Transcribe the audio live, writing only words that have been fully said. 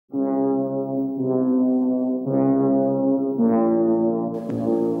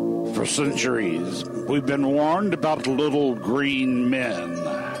For centuries, we've been warned about little green men.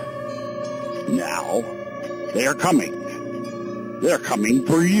 Now, they are coming. They're coming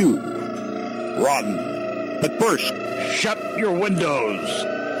for you. Run. But first, shut your windows.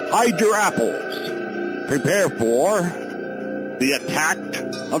 Hide your apples. Prepare for the attack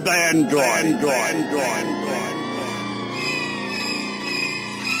of the android.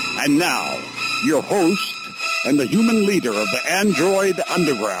 And now, your host and the human leader of the Android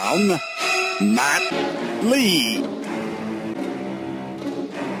Underground, Matt Lee.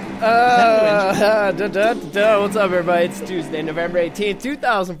 What's up, everybody? It's Tuesday, November 18th,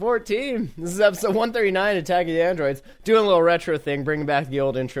 2014. This is episode 139 of Attack of the Androids. Doing a little retro thing, bringing back the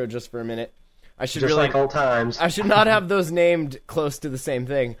old intro just for a minute. I should just like old times. I should not have those named close to the same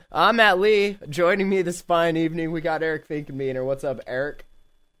thing. I'm Matt Lee. Joining me this fine evening, we got Eric Finkenbeiner. What's up, Eric?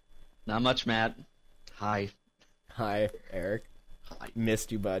 Not much, Matt. Hi. Hi, Eric. Hi.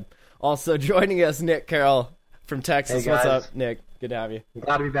 Missed you, bud. Also joining us, Nick Carroll from Texas. Hey, what's up, Nick? Good to have you.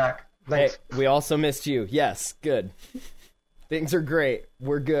 Glad to be back. Thanks. Hey, we also missed you. Yes, good. Things are great.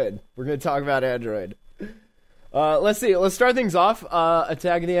 We're good. We're going to talk about Android. Let's see. Let's start things off.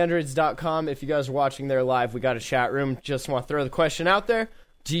 Attackoftheandroids.com. If you guys are watching there live, we got a chat room. Just want to throw the question out there.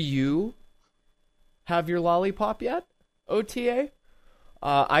 Do you have your Lollipop yet? OTA?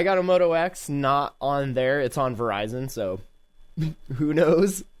 I got a Moto X, not on there. It's on Verizon, so who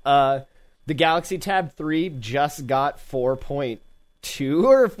knows? The Galaxy Tab 3 just got 4.2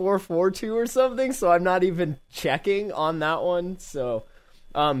 or 4.42 or something, so I'm not even checking on that one. So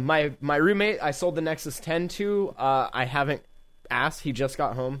my roommate, I sold the Nexus 10 to. I haven't asked. He just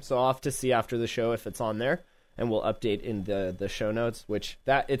got home, so I'll have to see after the show if it's on there, and we'll update in the show notes, which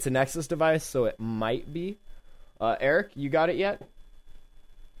it's a Nexus device, so it might be. Eric, you got it yet?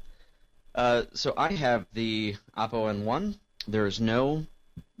 So I have the Oppo N1. There's no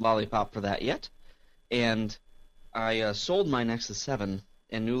Lollipop for that yet. And I sold my Nexus 7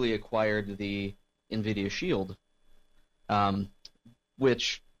 and newly acquired the NVIDIA Shield,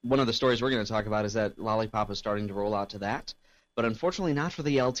 which one of the stories we're going to talk about is that Lollipop is starting to roll out to that. But unfortunately not for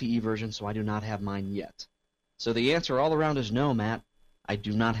the LTE version, so I do not have mine yet. So the answer all around is no, Matt. I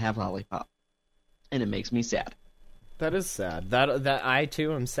do not have Lollipop. And it makes me sad. That is sad. That I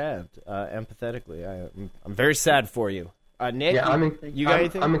too am sad. Empathetically, I'm very sad for you. Nick, yeah, you got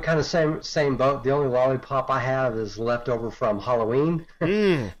anything? I'm in kind of same boat. The only Lollipop I have is left over from Halloween.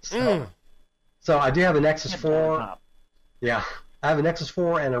 So I do have a Nexus 4. Yeah, I have a Nexus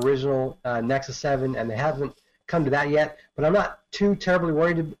 4 and original Nexus 7, and they haven't come to that yet. But I'm not too terribly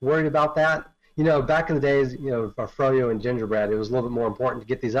worried about that. You know, back in the days, for Froyo and Gingerbread, it was a little bit more important to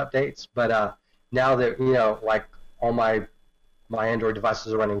get these updates. But now that like all my Android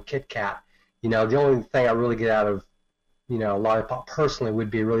devices are running KitKat. The only thing I really get out of, Lollipop personally would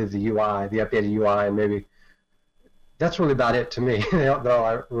be really the UI, the updated UI, and maybe that's really about it to me. That's all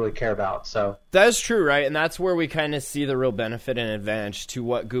I really care about. So that is true, right? And that's where we kind of see the real benefit and advantage to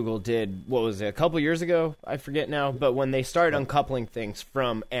what Google did. What was it, a couple years ago? I forget now. But when they started uncoupling things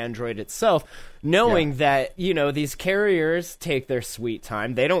from Android itself, knowing that, these carriers take their sweet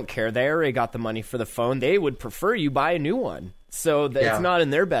time. They don't care. They already got the money for the phone. They would prefer you buy a new one. So it's not in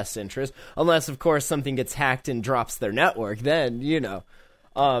their best interest. Unless, of course, something gets hacked and drops their network. Then,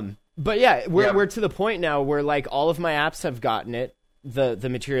 But yeah, we're to the point now where like all of my apps have gotten it, the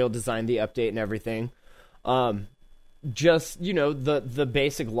material design, the update, and everything. Just the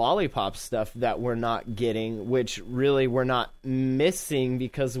basic Lollipop stuff that we're not getting, which really we're not missing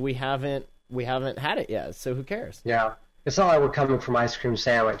because we haven't had it yet. So who cares? Yeah, it's not like we're coming from Ice Cream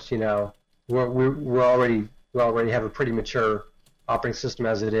Sandwich. We already have a pretty mature operating system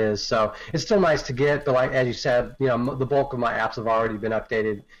as it is, so it's still nice to get. But like as you said, the bulk of my apps have already been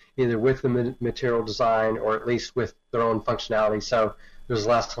updated, either with the material design or at least with their own functionality. So there's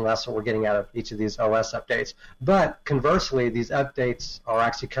less and less what we're getting out of each of these OS updates. But conversely, these updates are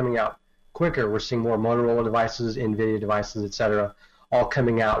actually coming out quicker. We're seeing more Motorola devices, NVIDIA devices, etc., all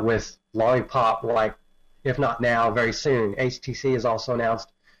coming out with Lollipop, like if not now, very soon. HTC has also announced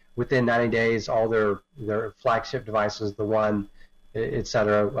within 90 days all their flagship devices, the One,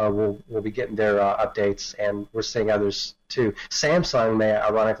 etc., will be getting their updates, and we're seeing others too. Samsung may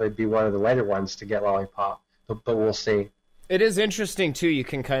ironically be one of the later ones to get Lollipop, but we'll see. It is interesting too. You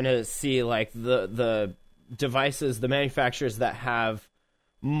can kind of see like the devices, the manufacturers that have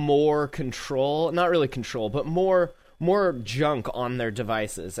more control, not really control, but more junk on their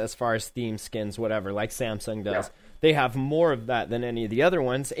devices as far as theme skins, whatever, like Samsung does. Yeah. They have more of that than any of the other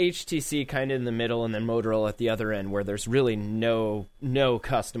ones. HTC kind of in the middle, and then Motorola at the other end, where there's really no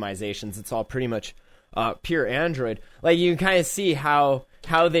customizations. It's all pretty much pure Android. Like you can kind of see how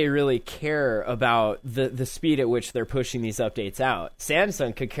how they really care about the speed at which they're pushing these updates out.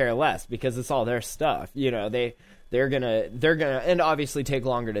 Samsung could care less because it's all their stuff. You know, they're gonna and obviously take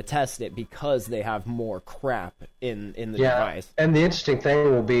longer to test it because they have more crap in the device. And the interesting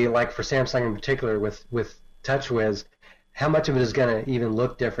thing will be, like for Samsung in particular with TouchWiz, how much of it is going to even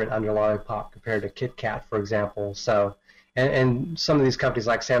look different under Lollipop compared to KitKat, for example. So, and some of these companies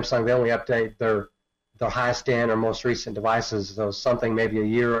like Samsung, they only update their highest end or most recent devices. So something maybe a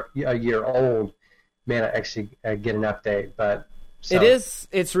year old may not actually get an update. But so.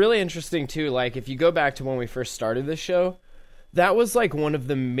 It's really interesting too. Like if you go back to when we first started this show, that was like one of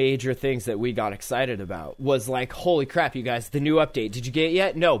the major things that we got excited about was like, holy crap, you guys, the new update. Did you get it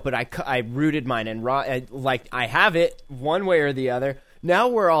yet? No, but I rooted mine and I have it one way or the other. Now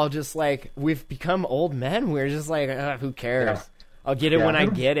we're all just like, we've become old men. We're just like, who cares? Yeah. I'll get it when I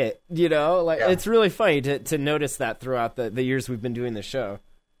get it. You know, like it's really funny to notice that throughout the years we've been doing the show.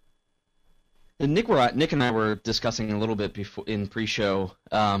 And Nick and I were discussing a little bit before in pre-show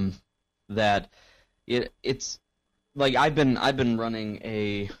that it's like I've been running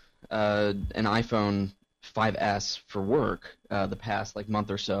an iPhone 5S for work the past like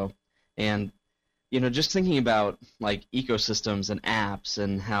month or so, and you know, just thinking about like ecosystems and apps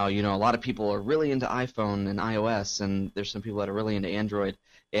and how, you know, a lot of people are really into iPhone and iOS, and there's some people that are really into Android,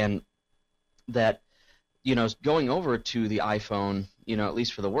 and that, you know, going over to the iPhone, you know, at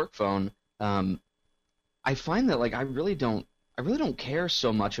least for the work phone, I find that like I really don't care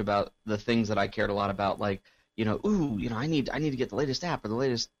so much about the things that I cared a lot about, like, you know, I need to get the latest app or the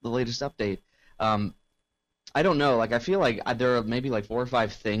latest update. I don't know. Like, I feel like there are maybe like 4 or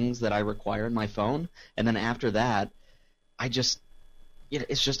 5 things that I require in my phone, and then after that, it's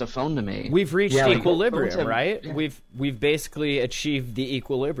just a phone to me. We've reached equilibrium, right? Yeah. We've basically achieved the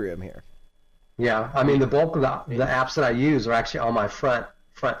equilibrium here. Yeah, I mean, the bulk of the apps that I use are actually on my front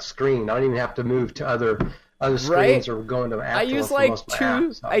screen. I don't even have to move to other screens or go into app. I use like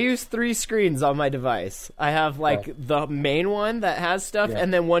I use 3 screens on my device. I have like the main one that has stuff,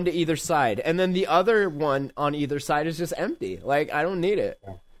 and then one to either side, and then the other one on either side is just empty. Like, I don't need it.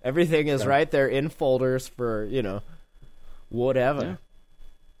 Yeah. Everything is right there in folders for, you know, whatever. Yeah.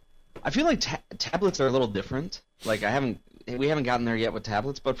 I feel like tablets are a little different. Like we haven't gotten there yet with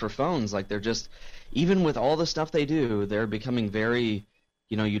tablets, but for phones, like they're just, even with all the stuff they do, they're becoming very,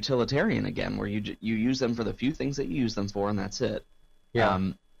 you know, utilitarian again, where you use them for the few things that you use them for, and that's it. Yeah.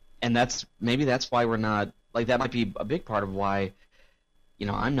 And that's why we're not, like, that might be a big part of why, you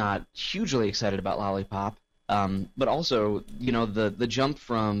know, I'm not hugely excited about Lollipop. But also, you know, the jump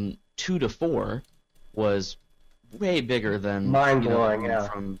from 2 to 4 was way bigger than mind-blowing,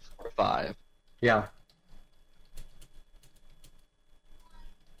 from 4 to 5. Yeah.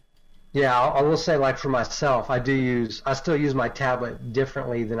 Yeah, I will say, like, for myself, I still use my tablet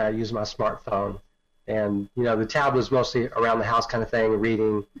differently than I use my smartphone. And, you know, the tablet is mostly around the house kind of thing,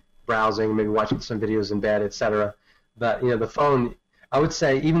 reading, browsing, maybe watching some videos in bed, etc. But, you know, the phone, I would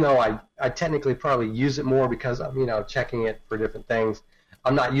say, even though I technically probably use it more because I'm, you know, checking it for different things,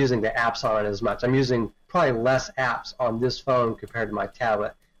 I'm not using the apps on it as much. I'm using probably less apps on this phone compared to my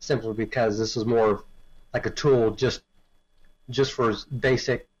tablet, simply because this is more like a tool just for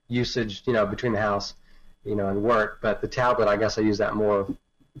basic usage, you know, between the house, you know, and work. But the tablet, I guess I use that more,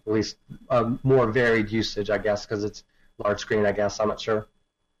 at least more varied usage, I guess, because it's large screen, I guess. I'm not sure.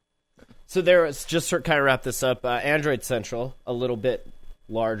 So just to kind of wrap this up, Android Central, a little bit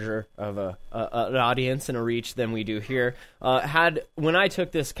larger of an audience and a reach than we do here, when I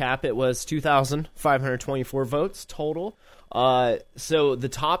took this cap, it was 2,524 votes total. So the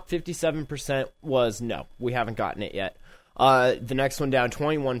top 57% was no, we haven't gotten it yet. The next one down,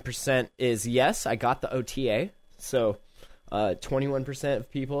 21% is yes, I got the OTA. So 21%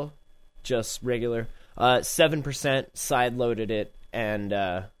 of people, just regular. 7% side-loaded it, and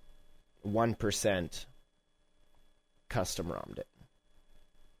 1% custom-ROMmed it.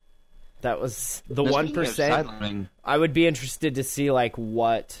 That was the 1%. I would be interested to see, like,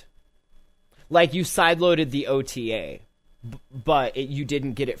 what... Like, you side-loaded the OTA, but you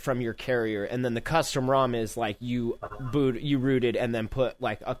didn't get it from your carrier, and then the custom ROM is like you rooted and then put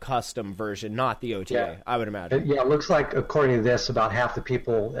like a custom version, not the OTA. Yeah. I would imagine. Yeah, it looks like according to this, about half the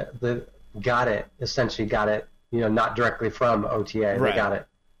people that got it essentially got it, you know, not directly from OTA. Right. They got it,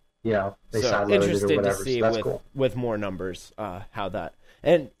 you know, they sideloaded it or whatever. To see so that's cool. With more numbers how that.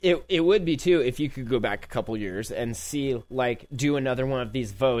 And it would be, too, if you could go back a couple years and see, like, do another one of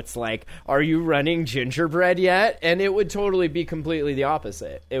these votes, like, are you running Gingerbread yet? And it would totally be completely the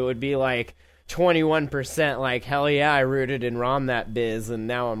opposite. It would be, like, 21%, like, hell yeah, I rooted and ROM that biz, and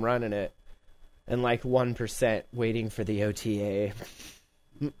now I'm running it. And, like, 1% waiting for the OTA.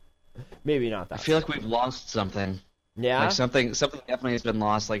 maybe not that. I feel like we've lost something. Yeah. Like something definitely has been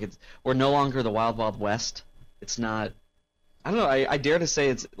lost. Like we're no longer the Wild Wild West. It's not. I don't know. I dare to say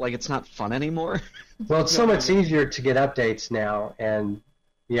it's not fun anymore. Well, it's so much easier to get updates now, and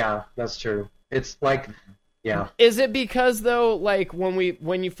yeah, that's true. It's like, yeah. Is it because though, like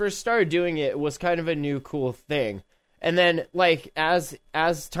when you first started doing it, it was kind of a new cool thing, and then like as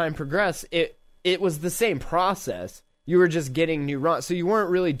time progressed, it was the same process. You were just getting new runs, so you weren't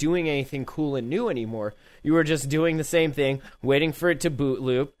really doing anything cool and new anymore. You were just doing the same thing, waiting for it to boot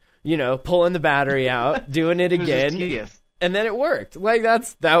loop, pulling the battery out, doing it again, and then it worked. Like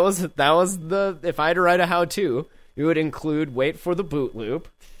that was the, if I had to write a how-to, it would include wait for the boot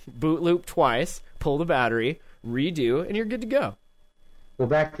loop twice, pull the battery, redo, and you're good to go. Well,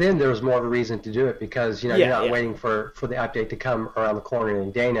 back then there was more of a reason to do it because you're not waiting for the update to come around the corner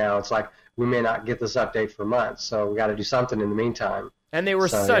any day now. It's like we may not get this update for months, so we got to do something in the meantime. And they were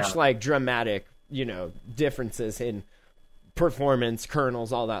such like dramatic, differences in performance,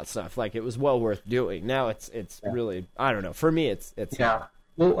 kernels, all that stuff. Like it was well worth doing. Now it's really, I don't know. For me, it's yeah.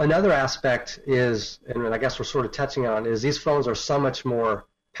 Well, another aspect is, and I guess we're sort of touching on, is these phones are so much more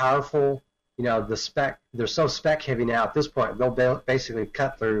powerful. They're so spec heavy now at this point. They'll basically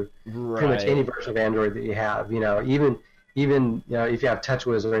cut through pretty much any version of Android that you have. Even if you have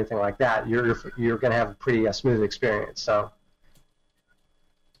TouchWiz or anything like that, you're going to have a pretty smooth experience. So,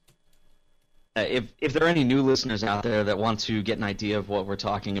 if there are any new listeners out there that want to get an idea of what we're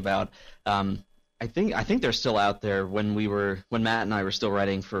talking about, I think they're still out there. When Matt and I were still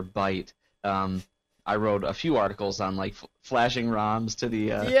writing for Byte, I wrote a few articles on like flashing ROMs to the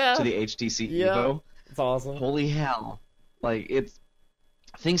HTC Evo. It's awesome. Holy hell! Like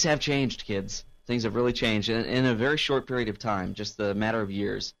things have changed, kids. Things have really changed in a very short period of time, just a matter of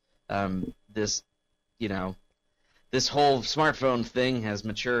years. This whole smartphone thing has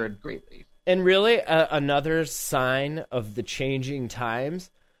matured greatly. And really, another sign of the changing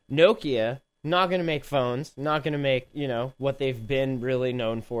times, Nokia, not going to make phones, not going to make, what they've been really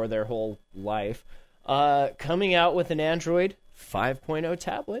known for their whole life. Coming out with an Android 5.0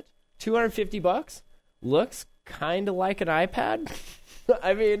 tablet, $250, looks kind of like an iPad.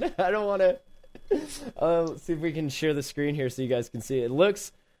 I mean, I don't want to... let's see if we can share the screen here so you guys can see it. It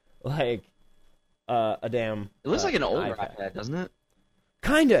looks like a damn... It looks like an older iPad, doesn't it?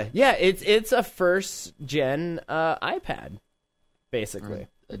 Kinda, yeah. It's a first gen iPad, basically.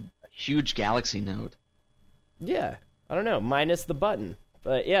 A huge Galaxy Note. Yeah, I don't know, minus the button,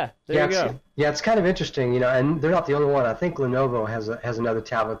 but yeah, there you go. Yeah, it's kind of interesting, and they're not the only one. I think Lenovo has another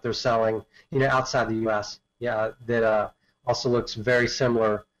tablet they're selling, outside the U.S. Yeah, that also looks very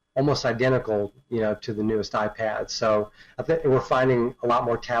similar, almost identical, to the newest iPad. So I think we're finding a lot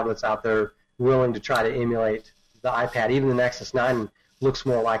more tablets out there willing to try to emulate the iPad. Even the Nexus 9 looks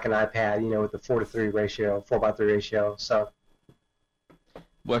more like an iPad, with the 4:3 ratio, 4:3 ratio. So,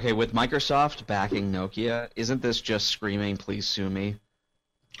 okay, with Microsoft backing Nokia, isn't this just screaming, "Please sue me"?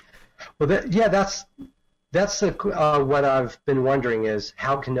 Well, that's what I've been wondering is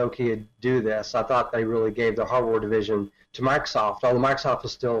how can Nokia do this? I thought they really gave the hardware division to Microsoft, although Microsoft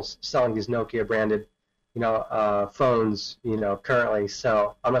is still selling these Nokia branded, phones, currently.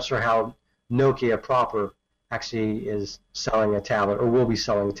 So I'm not sure how Nokia proper actually is selling a tablet or will be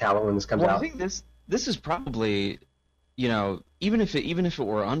selling a tablet when this comes out. I think this is probably, even if it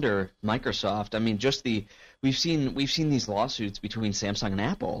were under Microsoft, I mean, just we've seen these lawsuits between Samsung and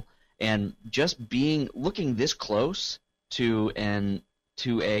Apple, and just looking this close to an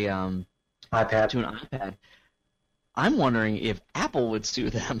iPad. I'm wondering if Apple would sue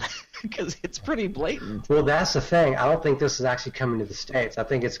them because it's pretty blatant. Well, that's the thing. I don't think this is actually coming to the States. I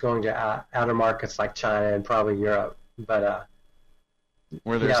think it's going to outer markets like China and probably Europe. But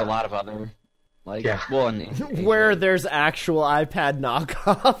where there's a lot of other, where there's actual iPad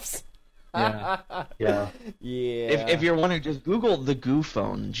knockoffs. Yeah. If you're wondering, just Google the Goo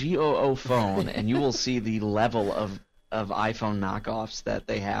phone, GOO phone, and you will see the level of iPhone knockoffs that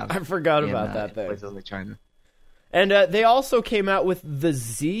they have. I forgot about that thing. Places like China. And they also came out with the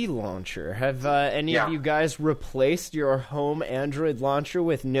Z launcher. Have any of you guys replaced your home Android launcher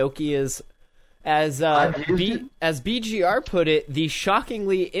with Nokia's, as BGR put it, the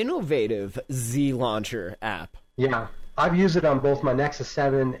shockingly innovative Z launcher app? Yeah, I've used it on both my Nexus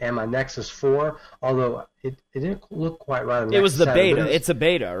 7 and my Nexus 4, although it didn't look quite right on the Nexus 7. It was the beta. It's a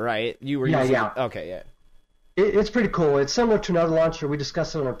beta, right? You were using it. Okay, yeah. It's pretty cool. It's similar to another launcher. We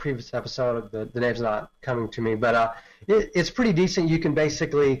discussed it on a previous episode. The name's not coming to me, but it's pretty decent. You can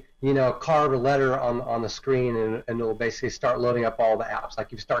basically, carve a letter on the screen, and it'll basically start loading up all the apps.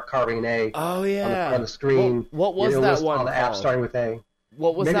 Like you start carving an A on the screen. What was that one all the apps starting with A.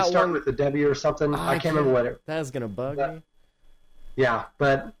 What was maybe that start one? with the W or something. I can't remember what it. That is gonna bug me. Yeah,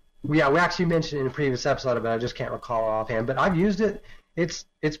 but we actually mentioned it in a previous episode, but I just can't recall offhand. But I've used it. It's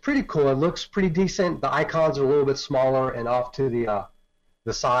pretty cool. It looks pretty decent. The icons are a little bit smaller and off to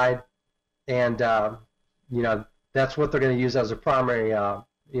the side, and that's what they're going to use as a primary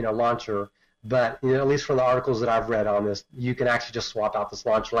launcher. But at least from the articles that I've read on this, you can actually just swap out this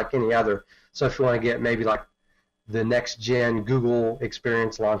launcher like any other. So if you want to get maybe like the next gen Google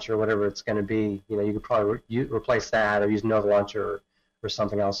Experience launcher, whatever it's going to be, you could probably replace that or use Nova Launcher or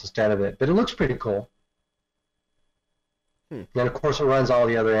something else instead of it. But it looks pretty cool. And of course, it runs all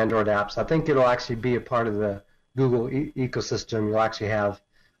the other Android apps. I think it'll actually be a part of the Google ecosystem. You'll actually have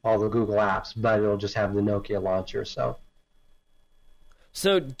all the Google apps, but it'll just have the Nokia launcher.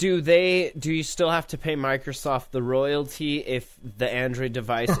 So do you still have to pay Microsoft the royalty if the Android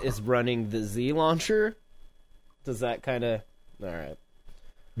device is running the Z launcher? Does that kind of... All right.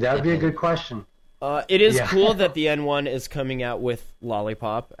 That would be a good question. It is cool that the N1 is coming out with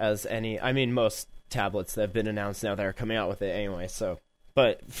Lollipop most tablets that have been announced now that are coming out with it anyway. So,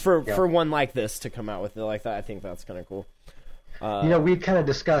 but for one like this to come out with it like that, I think that's kind of cool. We kind of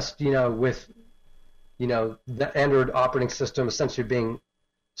discussed, with, the Android operating system essentially being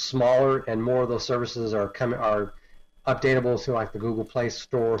smaller and more of those services are updatable through like the Google Play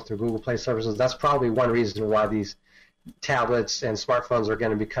Store, through Google Play services. That's probably one reason why these tablets and smartphones are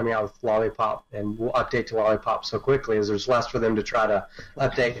going to be coming out with Lollipop and will update to Lollipop so quickly, is there's less for them to try to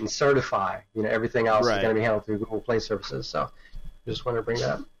update and certify. Everything else is going to be handled through Google Play services. So just wanted to bring that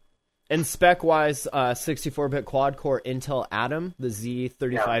up. And spec-wise, 64-bit quad-core Intel Atom, the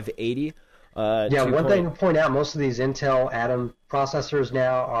Z3580. One thing to point out, most of these Intel Atom processors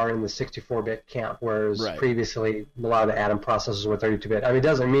now are in the 64-bit camp, whereas previously a lot of the Atom processors were 32-bit. It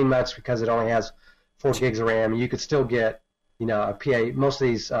doesn't mean much because it only has 4 gigs of RAM. You could still get, a PA. Most of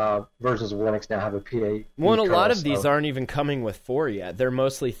these versions of Linux now have a PA. Well, and a lot of these aren't even coming with 4 yet. They're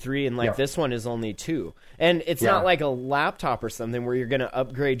mostly 3, and this one is only 2. And it's not like a laptop or something where you're going to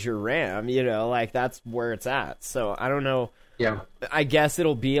upgrade your RAM. That's where it's at. So I don't know. Yeah. I guess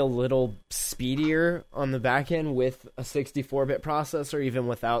it'll be a little speedier on the back end with a 64-bit processor, even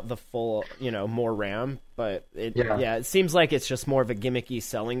without the full, more RAM. But it seems like it's just more of a gimmicky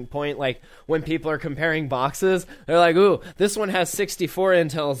selling point. Like when people are comparing boxes, they're like, "Ooh, this one has 64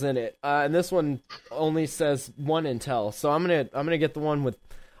 Intels in it, and this one only says 1 Intel. So I'm gonna get the one with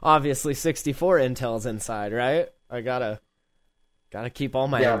obviously 64 Intels inside, right? I gotta keep all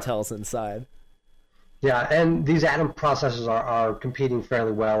my Intels inside." Yeah, and these Atom processors are competing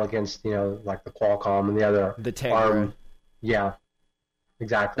fairly well against, like the Qualcomm and the other ARM. Yeah,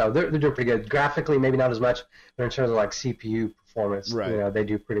 exactly. No, they're doing pretty good. Graphically, maybe not as much, but in terms of like CPU performance, they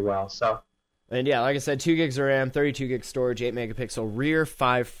do pretty well. So. And like I said, 2 gigs of RAM, 32 gig storage, 8 megapixel rear,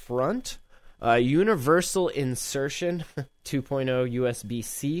 5 front, universal insertion, 2.0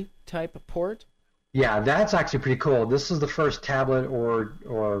 USB-C type port. Yeah, that's actually pretty cool. This is the first tablet or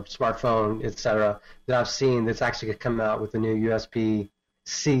smartphone, etc., that I've seen that's actually going to come out with the new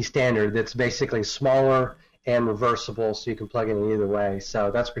USB-C standard that's basically smaller and reversible, so you can plug it in either way.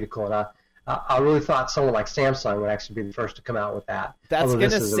 So that's pretty cool. And I really thought someone like Samsung would actually be the first to come out with that. That's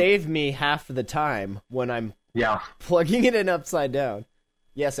going to save me half of the time when I'm plugging it in upside down.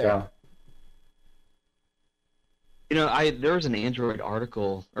 Yes, Aaron. There was an Android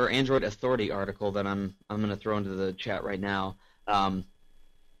article or Android Authority article that I'm going to throw into the chat right now, and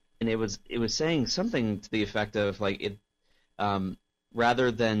it was saying something to the effect of like it,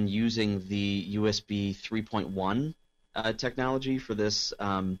 rather than using the USB 3.1 technology for this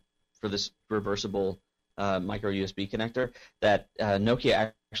reversible micro USB connector, that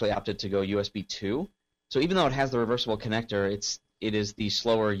Nokia actually opted to go USB 2. So even though it has the reversible connector, it is the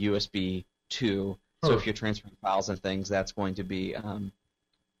slower USB 2. So if you're transferring files and things, that's going to be,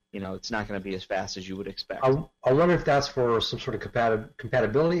 it's not going to be as fast as you would expect. I wonder if that's for some sort of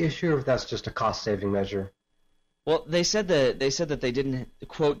compatibility issue, or if that's just a cost-saving measure. Well, they said that they didn't,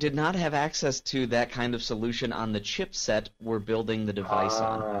 quote, did not have access to that kind of solution on the chipset we're building the device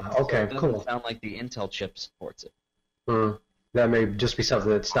on. Okay, so it cool. doesn't sound like the Intel chip supports it. That may just be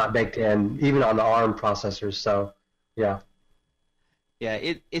something that's not baked in, even on the ARM processors. So, yeah. Yeah,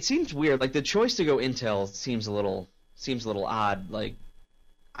 it seems weird. Like the choice to go Intel seems a little odd. Like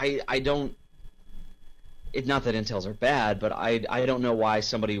I don't. It's not that Intels are bad, but I don't know why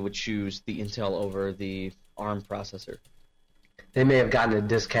somebody would choose the Intel over the ARM processor. They may have gotten a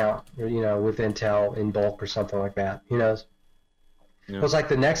discount, with Intel in bulk or something like that. Who knows? Yeah. It was like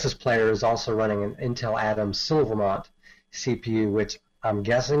the Nexus player is also running an Intel Atom Silvermont CPU, which I'm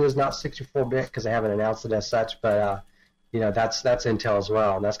guessing is not 64-bit because they haven't announced it as such, but that's Intel as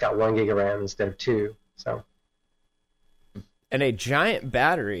well, and that's got 1 gig of RAM instead of 2. So. And a giant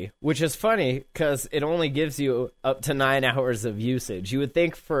battery, which is funny because it only gives you up to 9 hours of usage. You would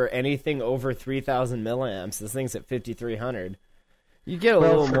think for anything over 3,000 milliamps, this thing's at 5,300. You get a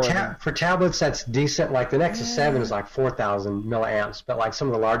little more. For tablets, that's decent. Like the Nexus 7 is like 4,000 milliamps, but like some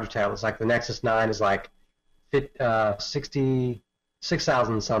of the larger tablets, like the Nexus 9 is like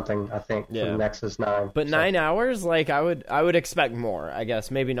 6,000 something, I think, for the Nexus 9. But 9 hours, like I would expect more. I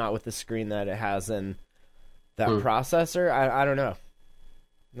guess maybe not with the screen that it has in that processor. I don't know.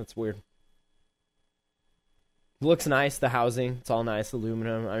 That's weird. Looks nice, the housing. It's all nice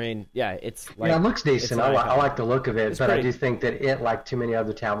aluminum. I mean, yeah, it's like... Yeah, it looks decent. I like the look of it, but pretty. I do think that it, like too many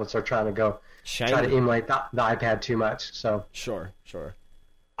other tablets, are trying to try to emulate the iPad too much. So Sure.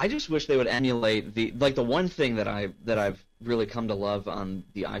 I just wish they would emulate the one thing that I've really come to love on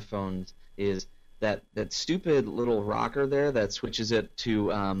the iPhones is that stupid little rocker there that switches it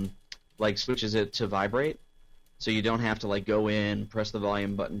to vibrate. So you don't have to like go in, press the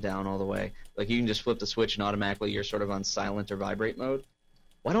volume button down all the way. Like you can just flip the switch and automatically you're sort of on silent or vibrate mode.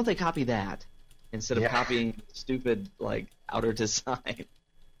 Why don't they copy that instead of copying stupid like outer design?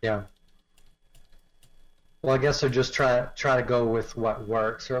 Yeah. Well, I guess they're just trying to go with what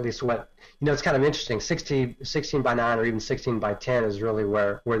works, or at least what it's kind of interesting. 16 by 9 or even 16 by 10 is really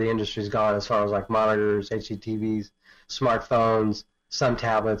where the industry's gone as far as like monitors, HDTVs, smartphones, some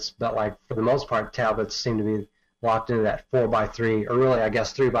tablets, but like for the most part, tablets seem to be locked into that 4:3, or really, I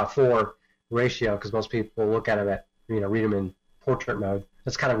guess 3:4 ratio, because most people look at them read them in portrait mode.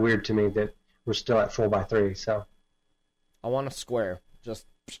 It's kind of weird to me that we're still at 4:3. So, I want a square. Just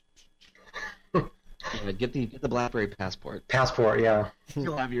get the BlackBerry Passport. Yeah.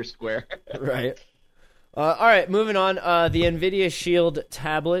 You'll have your square. Right. All right, moving on. The NVIDIA Shield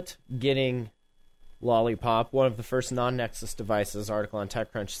tablet getting Lollipop, one of the first non-Nexus devices. Article on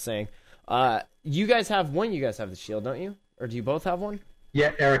TechCrunch saying. You guys have the Shield, don't you? Or do you both have one?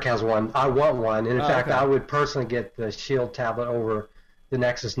 Yeah, Eric has one. I want one. And in fact, okay. I would personally get the Shield tablet over the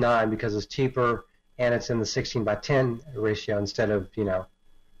Nexus 9 because it's cheaper and it's in the 16 by 10 ratio instead of,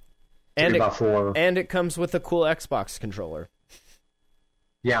 3:4. And it comes with a cool Xbox controller.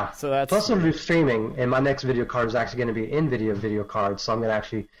 Yeah. So that's plus, I'm going to do streaming, and my next video card is actually going to be an NVIDIA video card, so I'm going to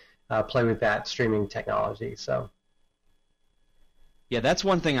actually play with that streaming technology. So. Yeah, that's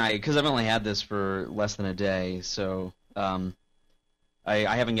one thing because I've only had this for less than a day, so I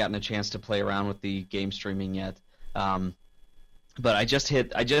haven't gotten a chance to play around with the game streaming yet. But I just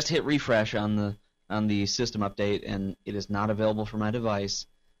hit refresh on the system update, and it is not available for my device.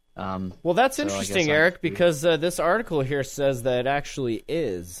 Well, that's interesting, Eric, because this article here says that it actually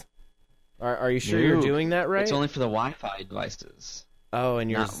is. Are you sure you're doing that right? It's only for the Wi-Fi devices. Oh, and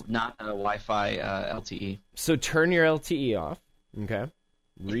you're not a Wi-Fi LTE. So turn your LTE off. Okay.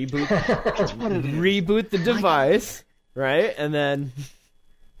 Reboot the device, right? And then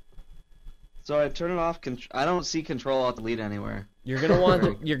so I turn it off. I don't see Control Alt Delete anywhere. You're gonna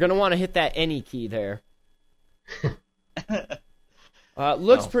want to hit that any key there.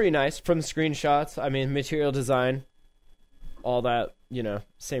 Looks pretty nice from the screenshots. I mean, material design, all that,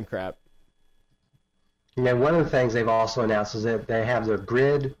 same crap. Yeah, one of the things they've also announced is that they have their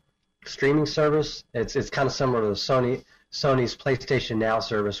Grid streaming service. It's kind of similar to Sony's PlayStation Now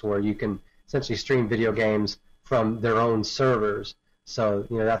service, where you can essentially stream video games from their own servers. So,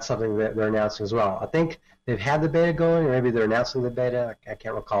 that's something that they're announcing as well. I think they've had the beta going, or maybe they're announcing the beta. I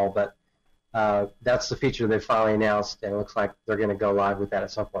can't recall, but that's the feature they finally announced, and it looks like they're going to go live with that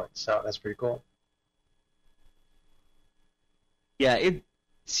at some point. So that's pretty cool. Yeah, it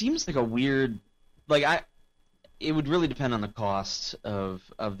seems like a weird, it would really depend on the cost of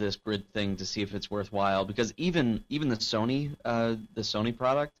this Grid thing to see if it's worthwhile, because even the Sony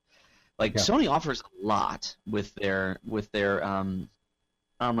product, Sony offers a lot with their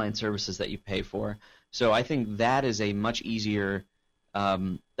online services that you pay for. So I think that is a much easier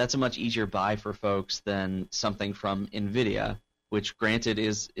buy for folks than something from NVIDIA, which granted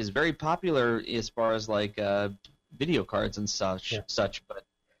is very popular as far as video cards and such, but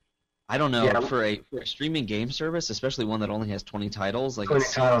I don't know, for a streaming game service, especially one that only has 20 titles. 20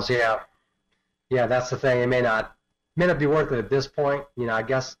 titles, yeah. Yeah, that's the thing. It may not be worth it at this point. I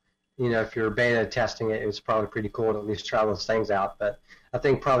guess, if you're beta testing it, it's probably pretty cool to at least try those things out. But I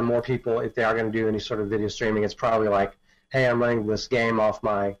think probably more people, if they are going to do any sort of video streaming, it's probably like, hey, I'm running this game off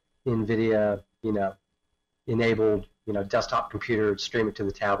my NVIDIA, enabled, desktop computer, stream it to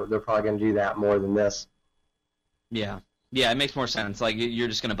the tablet. They're probably going to do that more than this. Yeah. Yeah, it makes more sense. You're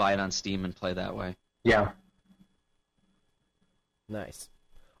just going to buy it on Steam and play that way. Yeah. Nice.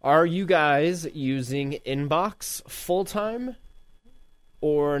 Are you guys using Inbox full time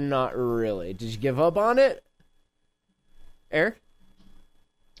or not really? Did you give up on it, Eric?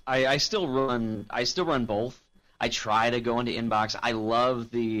 I still run both. I try to go into Inbox. I love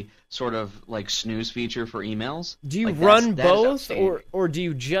the sort of like snooze feature for emails. Do you Like, run that is both, outstanding. or do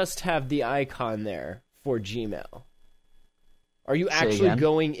you just have the icon there for Gmail? Are you Say actually again?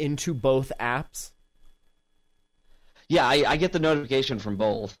 going into both apps? Yeah, I get the notification from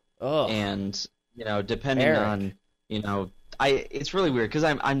both, Oh, and depending Eric. on it's really weird because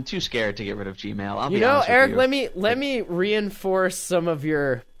I'm too scared to get rid of Gmail. I'll be you know, honest with Eric, you. let me reinforce some of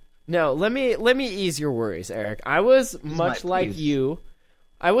your. No, let me ease your worries, Eric. I was much like please. you.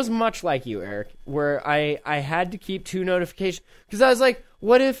 I was much like you, Eric, where I had to keep 2 notifications because I was like,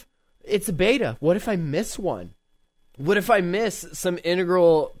 what if it's a beta? What if I miss one? What if I miss some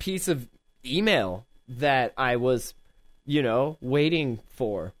integral piece of email that I was, waiting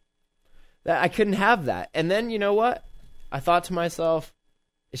for? That I couldn't have that. And then, you know what? I thought to myself,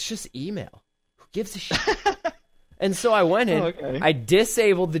 it's just email. Who gives a shit? And so I went in, okay. I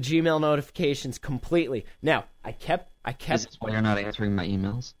disabled the Gmail notifications completely. Now, I kept Is this why you're not answering my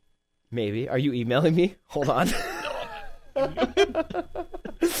emails? maybe. Are you emailing me? Hold on.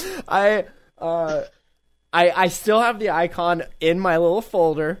 I still have the icon in my little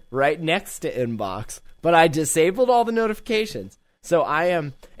folder right next to Inbox, but I disabled all the notifications. So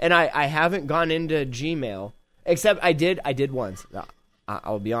I haven't gone into Gmail, except I did once.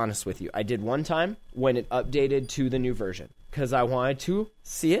 I'll be honest with you. I did one time when it updated to the new version because I wanted to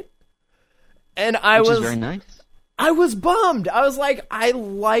see it. And Which is very nice. I was bummed. I was like, I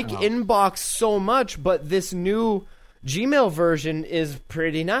like Inbox so much, but this new Gmail version is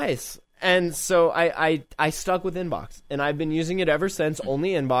pretty nice. And so I stuck with Inbox, and I've been using it ever since,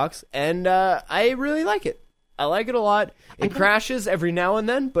 only Inbox, and I really like it. I like it a lot. It crashes every now and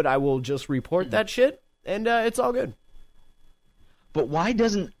then, but I will just report that shit, and it's all good. But why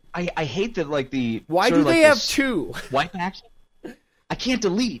doesn't I hate that like the Why sort do of like they have this 2? wipe action? I can't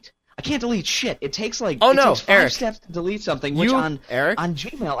delete shit. It takes like Oh, it no, takes 5 Eric. steps to delete something, which Eric? on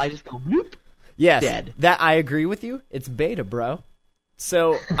Gmail I just go whoop. Yes, Dead. that I agree with you. It's beta, bro.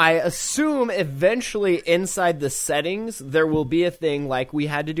 So I assume eventually inside the settings there will be a thing like we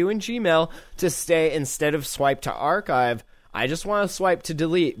had to do in Gmail to stay instead of swipe to archive. I just want to swipe to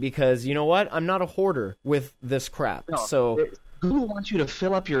delete because you know what? I'm not a hoarder with this crap. So Google wants you to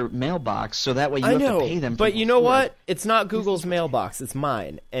fill up your mailbox so that way you I have know, to pay them. but for you know food. what? It's not Google's mailbox. It's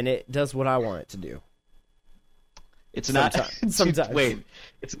mine, and it does what I want it to do. It's not. Sometimes. Wait,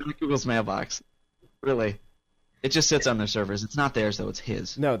 it's not Google's mailbox. Really? It just sits on their servers. It's not theirs though. It's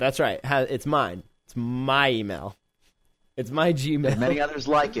his. No, that's right. It's mine. It's my email. It's my Gmail. Many others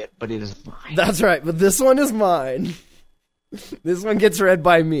like it, but it is mine. That's right, but this one is mine. This one gets read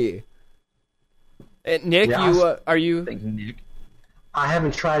by me. And Nick, Yeah, are you? Thank you, Nick. I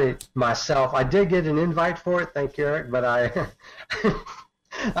haven't tried it myself. I did get an invite for it, thank you, Eric, but I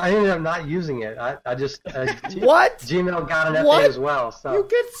I ended up not using it. I just What? Gmail got an update What? as well. So You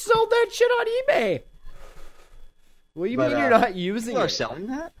could sell that shit on eBay. What do you But, mean you're not using People are it? selling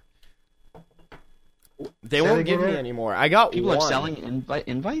that. They Say won't it give again, me Eric? anymore. I got People one. are selling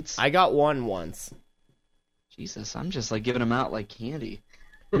invites. I got one once. Jesus, I'm just like giving them out like candy.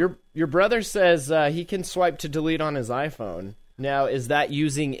 Your brother says he can swipe to delete on his iPhone. Now, is that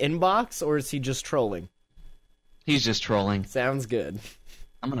using Inbox or is he just trolling? He's just trolling. Sounds good.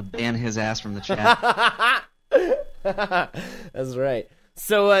 I'm gonna ban his ass from the chat. That's right.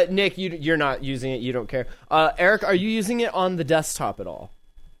 So, Nick, you're not using it. You don't care. Eric, are you using it on the desktop at all?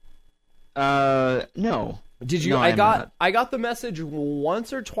 No. Did you? No, I'm not. I got the message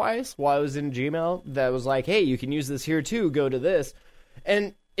once or twice while I was in Gmail that was like, "Hey, you can use this here too. Go to this,"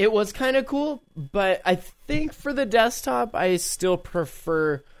 and it was kind of cool. But I think for the desktop, I still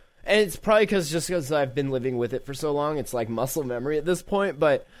prefer. And it's probably because I've been living with it for so long, it's like muscle memory at this point.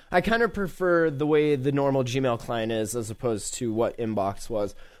 But I kind of prefer the way the normal Gmail client is as opposed to what Inbox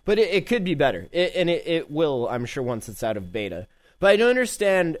was. But it could be better, it will, I'm sure, once it's out of beta. But I don't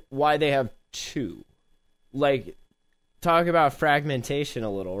understand why they have two. Like, talk about fragmentation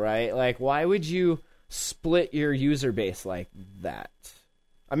a little, right? Like, why would you split your user base like that?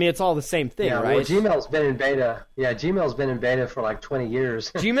 I mean, it's all the same thing, yeah, right? well, Gmail's been in beta. Yeah, Gmail's been in beta for like 20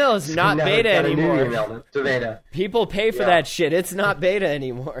 years. Gmail is not Now beta they've got a new anymore. email to beta. People pay for Yeah. that shit. It's not beta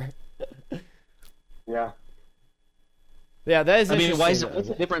anymore. Yeah. Yeah, that is I mean, interesting. what's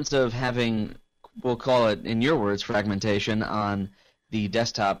the difference of having, we'll call it, in your words, fragmentation on the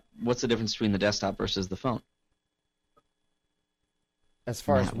desktop? What's the difference between the desktop versus the phone? As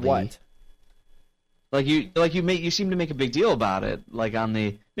far as Matt Lee. what? You seem to make a big deal about it, like on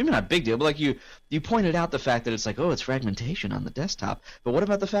the maybe not a big deal, but like you pointed out the fact that it's like, oh, it's fragmentation on the desktop. But what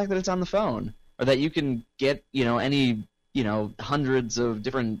about the fact that it's on the phone, or that you can get any hundreds of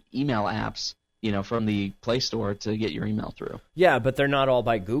different email apps from the Play Store to get your email through? Yeah, but they're not all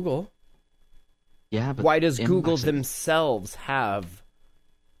by Google. Yeah, but why does Google themselves have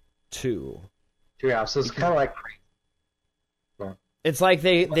two? Yeah, so it's kind of like. It's like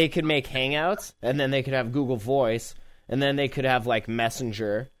they could make Hangouts, and then they could have Google Voice, and then they could have like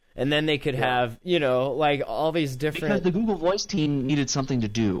Messenger, and then they could have like all these different. Because the Google Voice team needed something to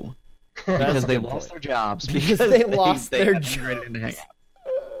do because they lost their jobs because they lost their jobs.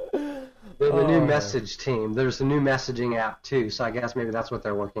 The new message team. There's a new messaging app too, so I guess maybe that's what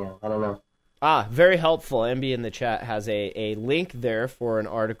they're working on. I don't know. Very helpful. MB in the chat has a link there for an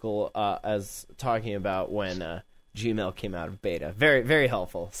article as talking about when. Gmail came out of beta. Very, very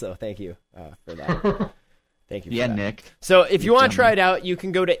helpful. So thank you for that. Thank you for that. Nick. So if you want to try it out, you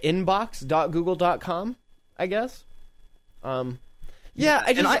can go to inbox.google.com, I guess. I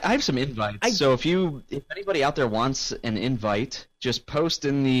have some invites. So if anybody out there wants an invite, just post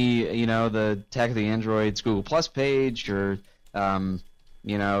in the the Attack of the Androids Google Plus page, or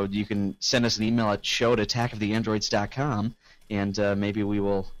you can send us an email at show@attackoftheandroids.com, and maybe we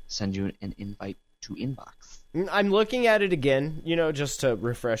will send you an invite to Inbox. I'm looking at it again, just to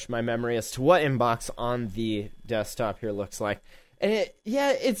refresh my memory as to what Inbox on the desktop here looks like. And it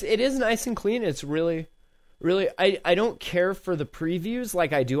is nice and clean. It's really, really, I don't care for the previews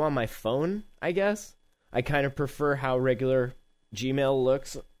like I do on my phone, I guess. I kind of prefer how regular Gmail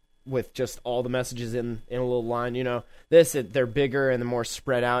looks with just all the messages in a little line, they're bigger and they're more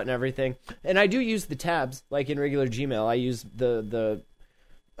spread out and everything. And I do use the tabs, like in regular Gmail. I use the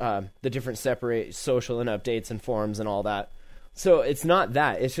different separate social and updates and forums and all that. So it's not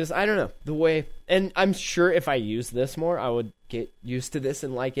that. It's just, I don't know, the way... And I'm sure if I use this more, I would get used to this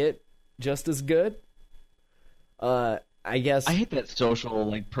and like it just as good. I guess... I hate that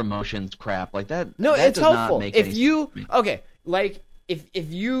social, promotions crap. Like that... No, that it's does helpful. Not make if any you... sense to me. Okay,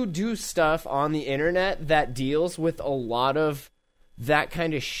 if you do stuff on the internet that deals with a lot of that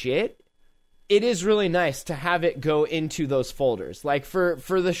kind of shit... It is really nice to have it go into those folders. Like for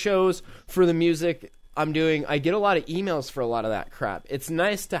the shows, for the music I'm doing, I get a lot of emails for a lot of that crap. It's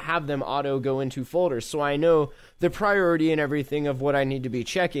nice to have them auto go into folders so I know the priority and everything of what I need to be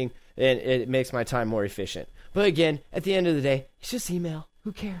checking, and it makes my time more efficient. But again, at the end of the day, it's just email.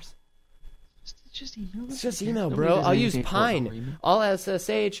 Who cares? It's just email. It's just email, bro. I'll use Pine. I'll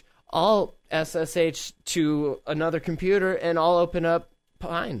SSH to another computer, and I'll open up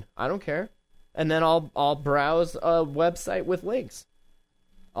Pine. I don't care. And then I'll browse a website with links.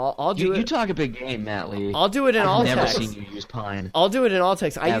 I'll do it. You talk a big game, Matt Lee. I'll do it in all text. I've never seen you use Pine. I'll do it in all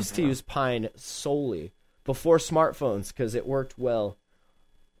text. I used to use Pine solely before smartphones because it worked well.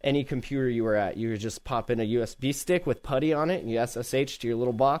 Any computer you were at, you would just pop in a USB stick with PuTTY on it, and you SSH to your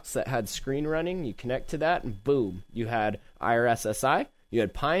little box that had screen running. You connect to that, and boom, you had IRSSI, you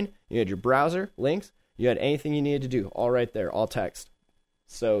had Pine, you had your browser, links, you had anything you needed to do, all right there, all text.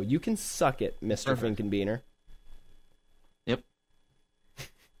 So you can suck it, Mr. Finkenbeaner. Yep.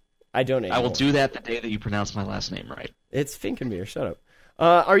 I donate. I will do that the day that you pronounce my last name right. It's Finkenbeaner. Shut up.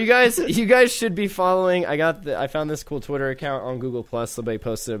 Are you guys? You guys should be following. I found this cool Twitter account on Google Plus. Somebody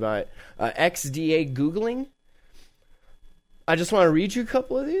posted about it. XDA Googling. I just want to read you a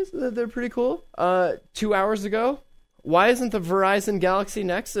couple of these. They're pretty cool. 2 hours ago, why isn't the Verizon Galaxy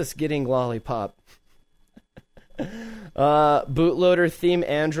Nexus getting Lollipop? Bootloader theme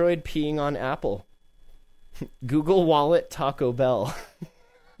Android peeing on Apple. Google Wallet Taco Bell.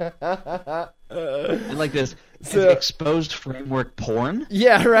 I like this. Exposed framework porn?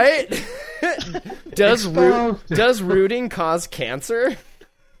 Yeah, right? Does rooting cause cancer?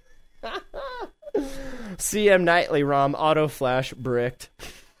 CM Nightly ROM auto flash bricked.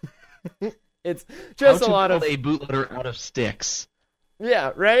 It's just a lot of a bootloader out of sticks.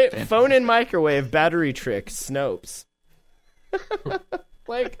 Yeah, right? Fantastic. Phone in microwave, battery trick, Snopes.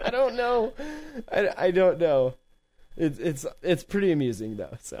 I don't know. I don't know. It's pretty amusing,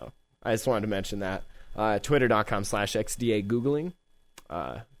 though, so I just wanted to mention that. Twitter.com/XDA Googling.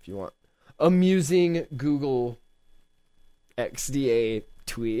 If you want amusing Google XDA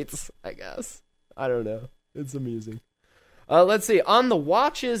tweets, I guess. I don't know. It's amusing. Let's see. On the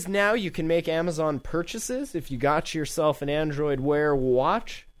watches now, you can make Amazon purchases. If you got yourself an Android Wear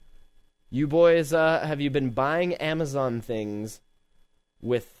watch, you boys, have you been buying Amazon things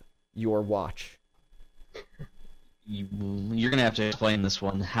with your watch? You're gonna have to explain this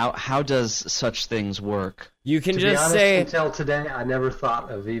one. How does such things work? You can To be just honest, say, until today, I never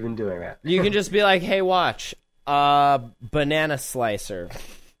thought of even doing that. you can just be like, hey, watch, banana slicer.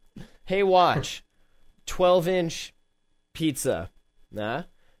 Hey, watch, 12-inch pizza. Nah?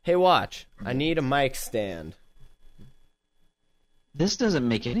 Hey, watch, I need a mic stand. This doesn't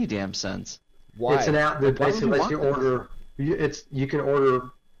make any damn sense. Why? It's an app that Why would basically you lets you want order. You can order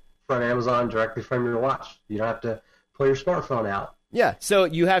from Amazon directly from your watch. You don't have to pull your smartphone out. Yeah, so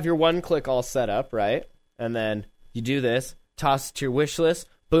you have your one click all set up, right? And then you do this, toss it to your wish list,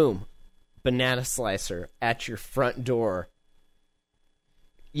 boom, banana slicer at your front door.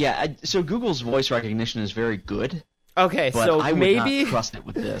 Yeah, so Google's voice recognition is very good, Okay, but so I would maybe not trust it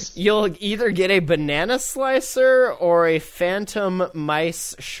with this. you'll either get a banana slicer or a phantom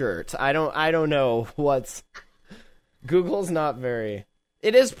mice shirt. I don't know what's Google's not very.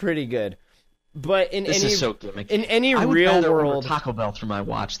 It is pretty good. But in This any is so gimmicky. in any I would real rather world order Taco Bell through my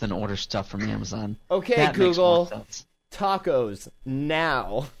watch than order stuff from Amazon. Okay, That makes more Google, sense. tacos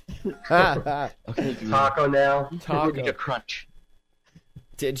now. Okay, Google. Taco now. We need Taco. a crunch.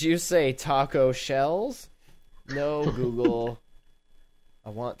 Did you say taco shells? No, Google. I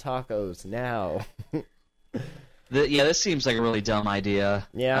want tacos now. This seems like a really dumb idea.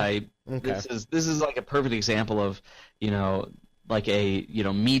 Yeah? Okay. This is like a perfect example of, like a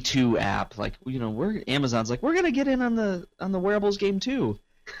Me Too app. Like, Amazon's like, we're gonna get in on the wearables game too.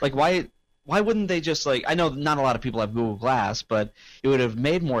 Like, why wouldn't they just, like, I know not a lot of people have Google Glass, but it would have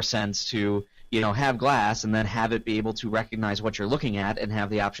made more sense to have Glass and then have it be able to recognize what you're looking at and have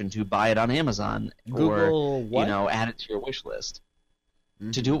the option to buy it on Amazon Google or what? add it to your wish list.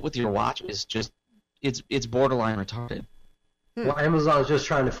 Mm-hmm. To do it with your watch is just it's borderline retarded. Well, Amazon's just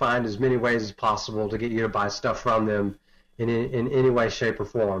trying to find as many ways as possible to get you to buy stuff from them in any way, shape, or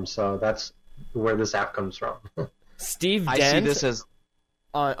form. So that's where this app comes from. Steve I see Dent this as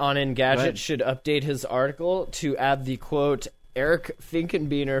on Go Engadget ahead. should update his article to add the quote, Eric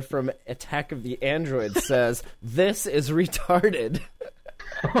Finkenbeiner from Attack of the Androids says, this is retarded.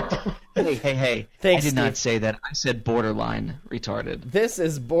 hey. Thanks, I did not Steve. say that. I said borderline retarded. This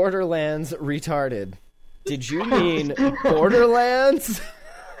is Borderlands retarded. Did you mean Borderlands?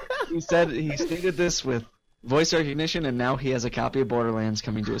 He stated this with voice recognition, and now he has a copy of Borderlands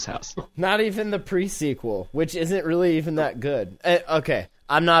coming to his house. Not even the pre-sequel, which isn't really even that good. Okay,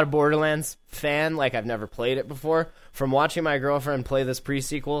 I'm not a Borderlands fan, like I've never played it before. From watching my girlfriend play this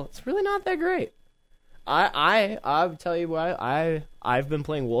pre-sequel, it's really not that great. I'll tell you why. I've been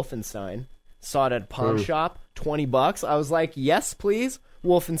playing Wolfenstein. Saw it at a pawn shop, $20. I was like, yes, please.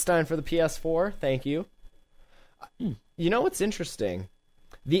 Wolfenstein for the PS4, thank you. You know what's interesting?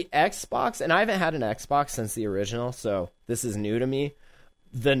 The Xbox, and I haven't had an Xbox since the original, so this is new to me.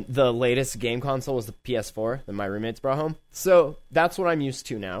 The latest game console was the PS4 that my roommates brought home. So that's what I'm used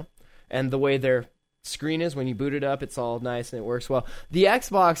to now. And the way their screen is when you boot it up, it's all nice and it works well. The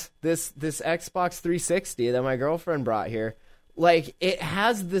Xbox, this Xbox 360 that my girlfriend brought here, like, it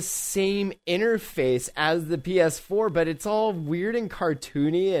has the same interface as the PS4, but it's all weird and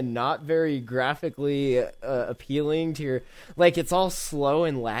cartoony and not very graphically appealing to your... Like, it's all slow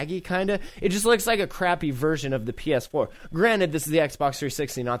and laggy, kind of. It just looks like a crappy version of the PS4. Granted, this is the Xbox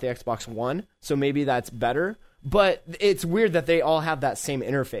 360, not the Xbox One, so maybe that's better. But it's weird that they all have that same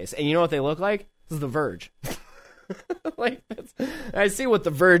interface. And you know what they look like? This is The Verge. Like, I see what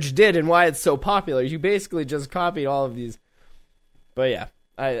The Verge did and why it's so popular. You basically just copied all of these... But yeah,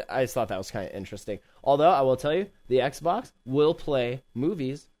 I just thought that was kind of interesting. Although, I will tell you, the Xbox will play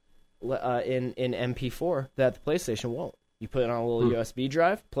movies in MP4 that the PlayStation won't. You put it on a little USB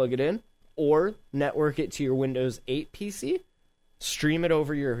drive, plug it in, or network it to your Windows 8 PC, stream it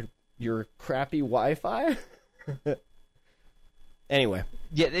over your crappy Wi-Fi. Anyway.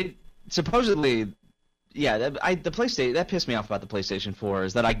 Yeah, supposedly... Yeah, the PlayStation, that pissed me off about the PlayStation 4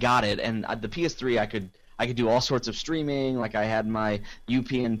 is that I got it, and the PS3 I could do all sorts of streaming. Like, I had my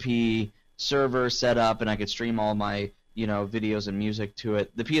UPnP server set up, and I could stream all my videos and music to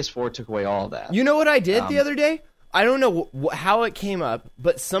it. The PS4 took away all of that. You know what I did the other day? I don't know how it came up,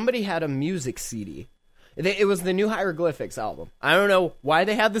 but somebody had a music CD. It was the new Hieroglyphics album. I don't know why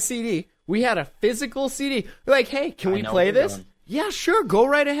they had the CD. We had a physical CD. We're like, hey, can we play this? Doing. Yeah, sure, go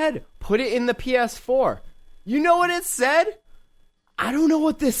right ahead. Put it in the PS4. You know what it said? I don't know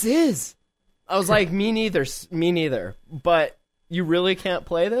what this is. I was like, me neither. But you really can't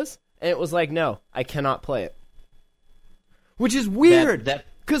play this? And it was like, no, I cannot play it. Which is weird.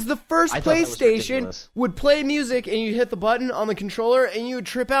 Because the first I thought that was PlayStation ridiculous. would play music and you hit the button on the controller and you would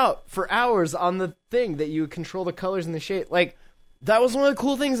trip out for hours on the thing that you would control the colors and the shape. Like, That was one of the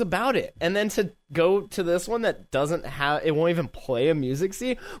cool things about it. And then to go to this one that doesn't have, it won't even play a music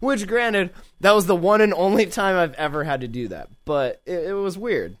CD, which granted, that was the one and only time I've ever had to do that. But it was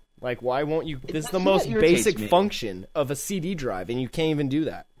weird. Like, why won't you? This is the most basic function of a CD drive, and you can't even do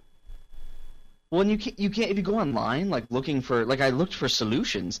that. Well, and you can't if you go online, like looking for, like I looked for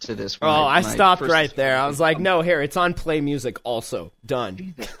solutions to this. I stopped right there. I was like, no, here, it's on Play Music also. Done.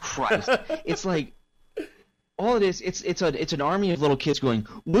 Jesus Christ. It's like, all it is, it's an army of little kids going,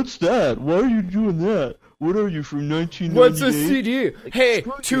 what's that? Why are you doing that? What are you, from 1998? What's a CD? Like, hey,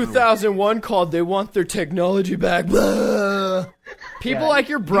 2001 called, they want their technology back. Blah. People like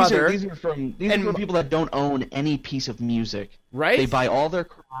your brother. These are from people that don't own any piece of music. Right? They buy all their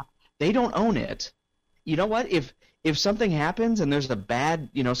crap. They don't own it. You know what? If something happens and there's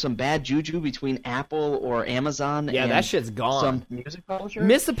some bad juju between Apple or Amazon, and that shit's gone. Some music publisher,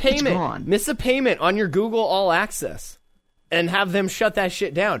 miss a payment. It's gone. Miss a payment on your Google All Access, and have them shut that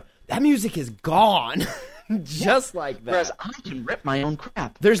shit down. That music is gone, just like that. Whereas I can rip my own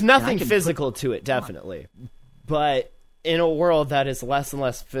crap. There's nothing physical to it, definitely, but in a world that is less and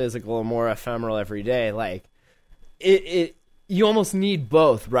less physical and more ephemeral every day, like it you almost need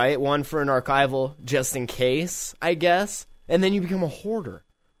both, right? One for an archival, just in case, I guess, and then you become a hoarder.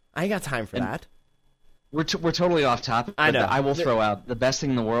 I ain't got time for that. We're totally off topic. I know. I will throw out the best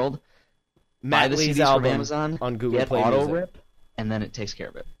thing in the world. Matt buy the Lee's CDs album from Amazon on Google get Play auto Music. rip, and then it takes care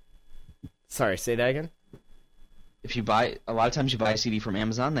of it. Sorry, say that again. If you buy, a lot of times you buy a CD from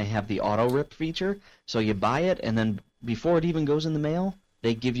Amazon, they have the auto rip feature. So you buy it, and then before it even goes in the mail,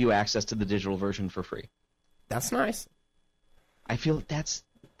 they give you access to the digital version for free. That's nice. I feel that's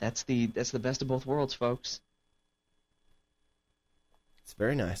the best of both worlds, folks. It's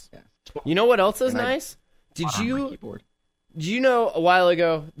very nice. Yeah. You know what else is nice? Did you know a while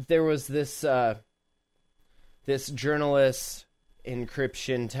ago there was this this journalist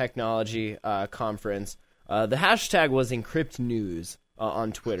encryption technology conference? The hashtag was Encrypt News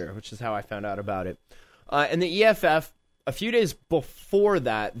on Twitter, which is how I found out about it. And the EFF, a few days before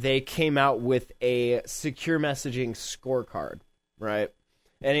that, they came out with a secure messaging scorecard, right?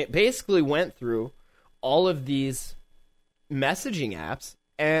 And it basically went through all of these messaging apps,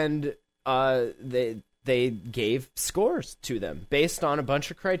 and they gave scores to them based on a bunch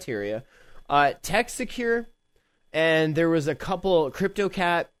of criteria. TextSecure, and there was a couple,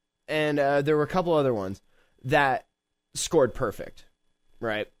 CryptoCat, and there were a couple other ones that scored perfect,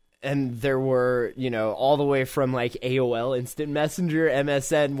 right? And there were, all the way from like AOL Instant Messenger,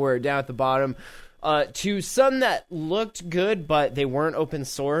 MSN were down at the bottom, to some that looked good, but they weren't open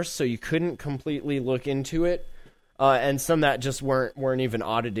source, so you couldn't completely look into it. And some that just weren't even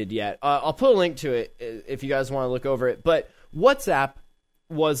audited yet. I'll put a link to it if you guys want to look over it. But WhatsApp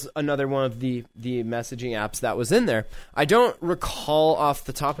was another one of the messaging apps that was in there. I don't recall off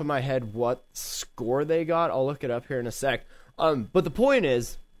the top of my head what score they got. I'll look it up here in a sec. But the point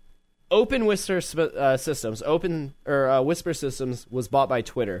is, Whisper Systems was bought by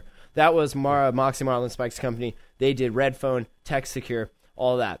Twitter. That was Moxie Marlin Spike's company. They did Redphone, TextSecure,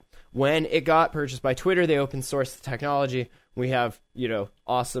 all that. When it got purchased by Twitter, they open sourced the technology. We have,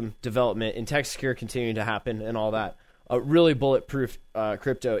 awesome development in TextSecure continuing to happen and all that. A really bulletproof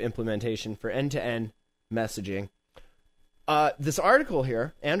crypto implementation for end-to-end messaging. This article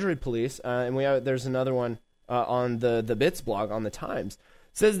here, Android Police, and there's another one on the Bits blog on the Times,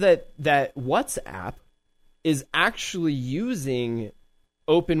 says that WhatsApp is actually using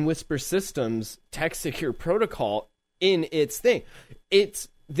Open Whisper Systems TextSecure protocol in its thing.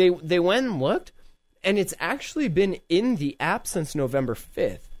 They went and looked, and it's actually been in the app since November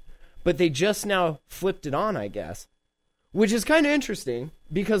 5th, but they just now flipped it on, I guess, which is kind of interesting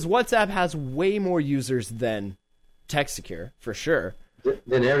because WhatsApp has way more users than TextSecure, for sure.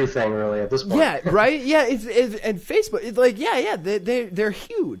 Than everything, really, at this point. Yeah, right? Yeah, and Facebook, it's like, they're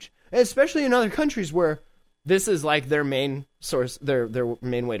huge, especially in other countries where this is like their main source, their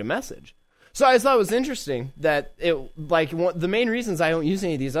main way to message. So I thought it was interesting that the main reasons I don't use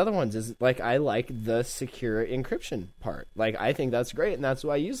any of these other ones is I like the secure encryption part. I think that's great, and that's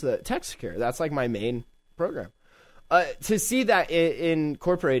why I use the TextSecure. That's my main program. To see that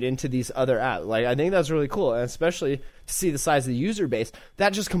incorporated into these other apps, I think that's really cool, and especially to see the size of the user base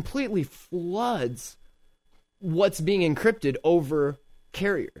that just completely floods what's being encrypted over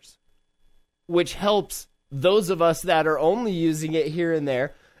carriers, which helps those of us that are only using it here and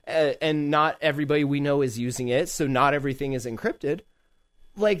there. And not everybody we know is using it, so not everything is encrypted.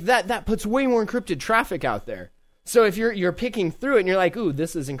 That puts way more encrypted traffic out there. So if you're picking through it and you're like, ooh,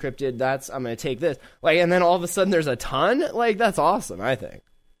 this is encrypted, I'm going to take this. And then all of a sudden there's a ton, that's awesome, I think.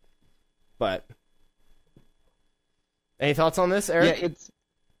 But Any thoughts on this, Eric? Yeah,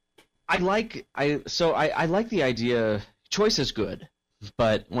 I like the idea. Choice is good,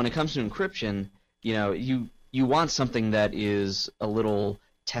 but when it comes to encryption, you want something that is a little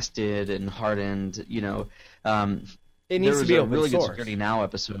tested and hardened. It needs there was to be a open really source. good Security Now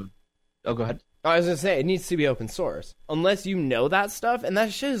episode. Oh, go ahead. I was gonna say it needs to be open source, unless you know that stuff, and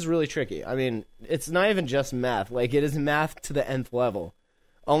that shit is really tricky. I mean, it's not even just math; like it is math to the nth level.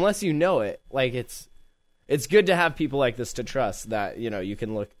 Unless you know it, like it's good to have people like this to trust that you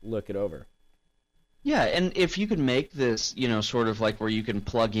can look it over. Yeah, and if you can make this, sort of like where you can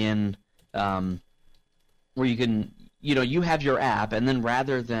plug in, where you can, you have your app, and then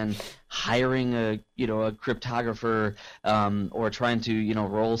rather than hiring a cryptographer or trying to,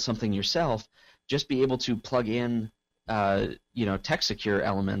 roll something yourself, just be able to plug in, text secure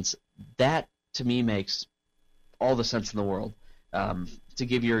elements. That to me makes all the sense in the world. To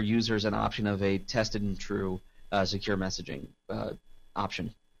give your users an option of a tested and true secure messaging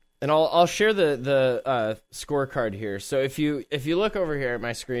option. And I'll share the scorecard here. So if you look over here at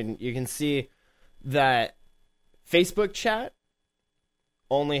my screen, you can see that Facebook chat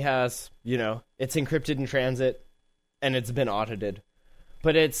only has, it's encrypted in transit and it's been audited.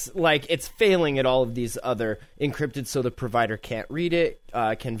 But it's failing at all of these other encrypted so the provider can't read it,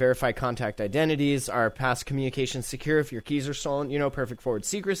 can verify contact identities, are past communications secure if your keys are stolen, perfect forward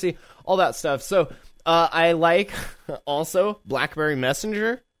secrecy, all that stuff. So I like also BlackBerry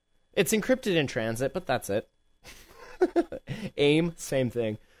Messenger. It's encrypted in transit, but that's it. AIM, same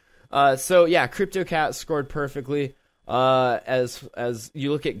thing. So yeah, CryptoCat scored perfectly. As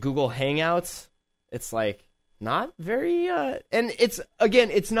you look at Google Hangouts, it's not very, and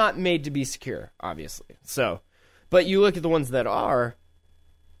it's not made to be secure, obviously. So, but you look at the ones that are,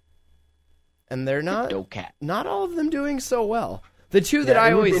 and they're not all of them doing so well. The two that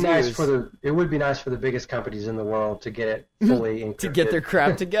I always use. It would be nice for the biggest companies in the world to get it fully encrypted. To get their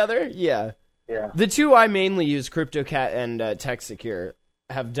crap together, yeah. Yeah. The two I mainly use, CryptoCat and TextSecure,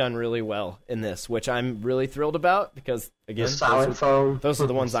 have done really well in this, which I'm really thrilled about because again, the silent phone. Those are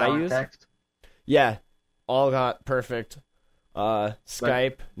the ones I use. Text. Yeah. All got perfect.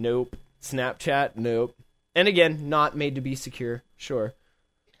 Skype, nope. Snapchat, nope. And again, not made to be secure, sure.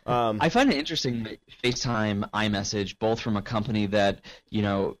 I find it interesting that FaceTime, iMessage, both from a company that,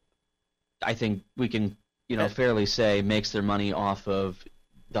 I think we can, fairly say makes their money off of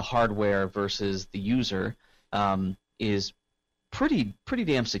the hardware versus the user, is pretty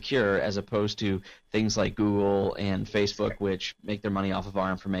damn secure as opposed to things like Google and Facebook, which make their money off of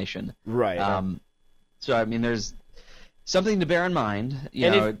our information. Right. So I mean, there's something to bear in mind.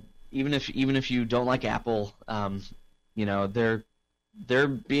 Even if you don't like Apple, they're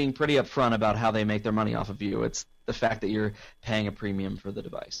being pretty upfront about how they make their money off of you. It's the fact that you're paying a premium for the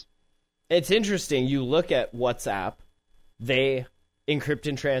device. It's interesting. You look at WhatsApp, they encrypt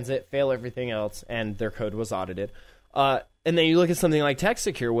in transit, fail everything else, and their code was audited. And then you look at something like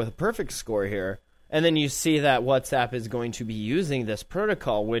TextSecure with a perfect score here, and then you see that WhatsApp is going to be using this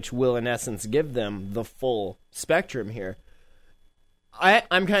protocol, which will, in essence, give them the full spectrum here.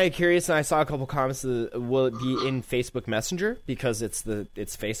 I'm kind of curious, and I saw a couple comments. Will it be in Facebook Messenger because it's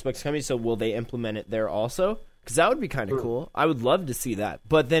Facebook's company? So will they implement it there also? Because that would be kind of cool. I would love to see that.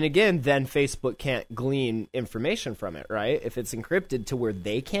 But then again, then Facebook can't glean information from it, right? If it's encrypted to where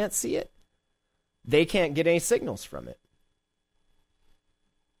they can't see it, they can't get any signals from it.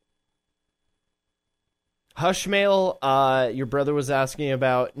 Hushmail, your brother was asking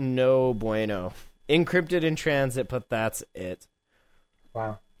about. No bueno. Encrypted in transit, but that's it.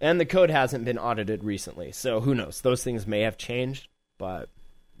 Wow. And the code hasn't been audited recently, so who knows? Those things may have changed, but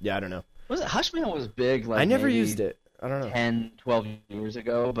yeah, I don't know. Hushmail was big? I never used it. I don't know. 10, 12 years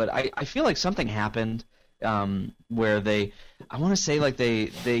ago, but I feel like something happened where I want to say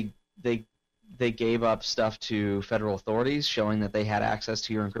they gave up stuff to federal authorities showing that they had access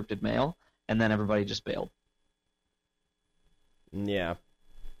to your encrypted mail, and then everybody just bailed. Yeah.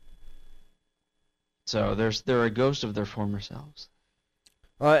 So they're a ghost of their former selves.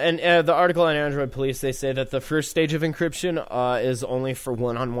 And the article on Android Police, they say that the first stage of encryption is only for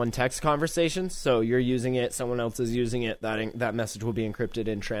one-on-one text conversations. So you're using it, someone else is using it, that message will be encrypted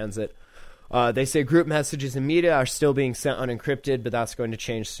in transit. They say group messages and media are still being sent unencrypted, but that's going to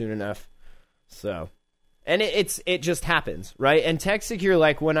change soon enough. So, and it just happens, right? And TextSecure,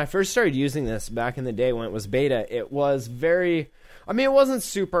 like when I first started using this back in the day when it was beta, it was very... I mean, it wasn't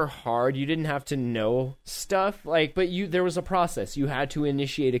super hard. You didn't have to know stuff, but there was a process. You had to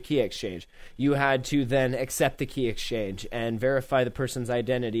initiate a key exchange. You had to then accept the key exchange and verify the person's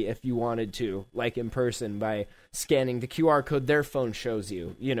identity if you wanted to, like in person, by scanning the QR code their phone shows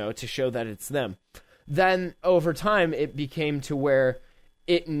you, to show that it's them. then over time it became to where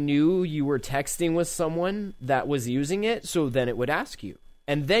it knew you were texting with someone that was using it, so then it would ask you.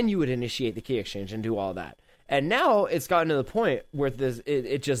 And then you would initiate the key exchange and do all that. And now it's gotten to the point where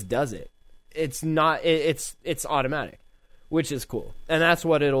it just does it. It's not, it's automatic, which is cool. And that's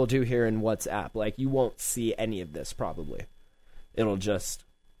what it'll do here in WhatsApp. Like, you won't see any of this probably. It'll just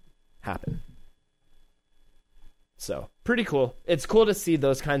happen. So, pretty cool. It's cool to see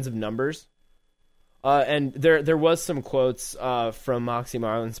those kinds of numbers. And there was some quotes from Moxie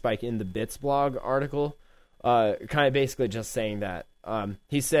Marlinspike in the Bits blog article, kind of basically just saying that.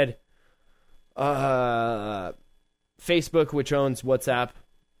 He said, Facebook, which owns WhatsApp,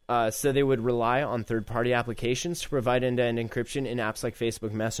 said they would rely on third-party applications to provide end-to-end encryption in apps like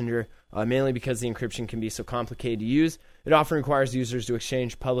Facebook Messenger, mainly because the encryption can be so complicated to use. It often requires users to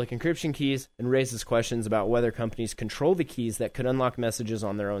exchange public encryption keys and raises questions about whether companies control the keys that could unlock messages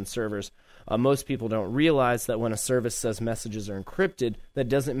on their own servers. Most people don't realize that when a service says messages are encrypted, that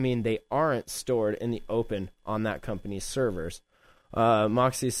doesn't mean they aren't stored in the open on that company's servers.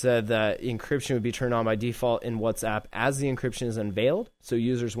 Moxie said that encryption would be turned on by default in WhatsApp as the encryption is unveiled, so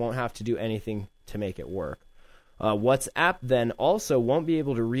users won't have to do anything to make it work. WhatsApp then also won't be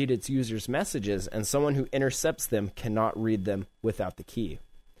able to read its users' messages, and someone who intercepts them cannot read them without the key.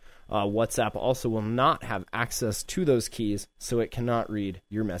 WhatsApp also will not have access to those keys, so it cannot read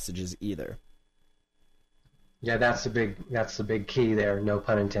your messages either. Yeah, that's the big key there. No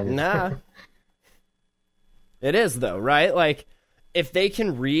pun intended. Nah. It is though, right? Like, if they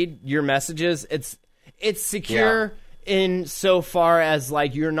can read your messages, it's secure in so far as,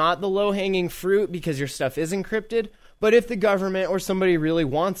 like, you're not the low-hanging fruit because your stuff is encrypted. But if the government or somebody really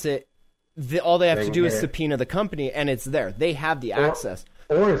wants it, all they have to do is subpoena the company, and it's there. They have the access.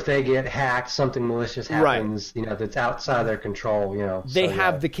 Or if they get hacked, something malicious happens, right, that's outside their control, They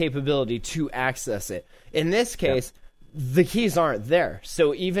have the capability to access it. In this case, the keys aren't there.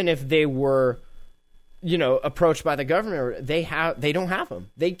 So even if they were, approached by the government, they don't have them.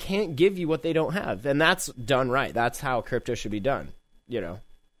 They can't give you what they don't have. And that's done right. That's how crypto should be done,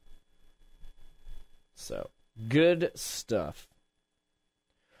 So, good stuff.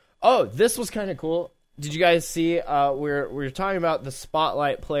 Oh, this was kind of cool. Did you guys see, we were talking about the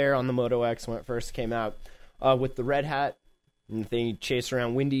Spotlight player on the Moto X when it first came out, with the red hat, and the thing you chase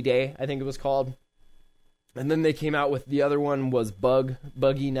around Windy Day, I think it was called. And then they came out with the other one was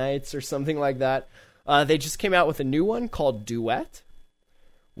Buggy Nights or something like that. They just came out with a new one called Duet,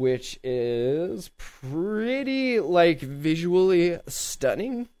 which is pretty, visually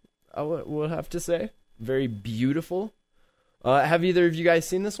stunning, I would have to say. Very beautiful. Have either of you guys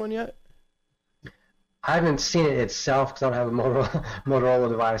seen this one yet? I haven't seen it itself because I don't have a Motorola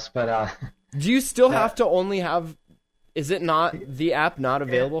device, but... Do you still have to only have... Is it not the app not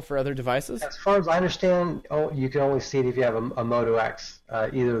available for other devices? As far as I understand, you can only see it if you have a Moto X,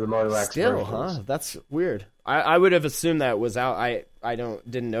 either of the Moto X still, versions. Huh? That's weird. I would have assumed that it was out. I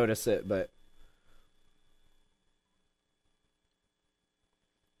didn't notice it, but...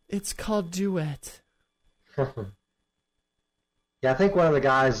 It's called Duet. Yeah, I think one of the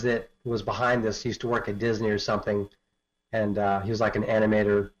guys that was behind this used to work at Disney or something, and he was like an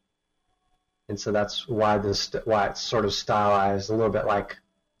animator, and so that's why it's sort of stylized a little bit like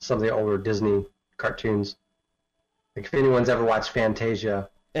some of the older Disney cartoons. Like if anyone's ever watched Fantasia,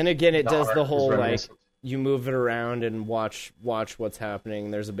 and again, it does the whole you move it around and watch what's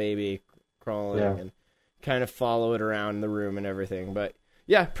happening. There's a baby crawling and kind of follow it around the room and everything. But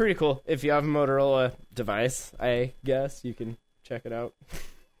yeah, pretty cool. If you have a Motorola device, I guess you can check it out.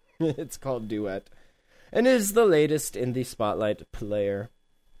 It's called Duet, and it is the latest in the Spotlight player.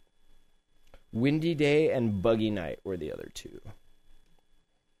 Windy Day and Buggy Night were the other two.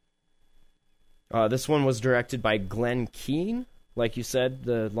 This one was directed by Glenn Keane, like you said,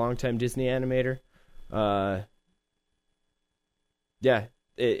 the longtime Disney animator.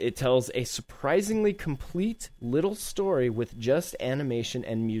 It tells a surprisingly complete little story with just animation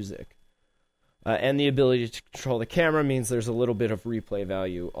and music. And the ability to control the camera means there's a little bit of replay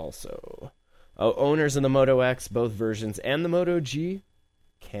value also. Owners of the Moto X, both versions, and the Moto G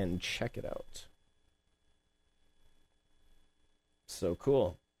can check it out. So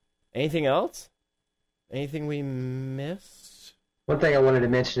cool. Anything else? Anything we missed? One thing I wanted to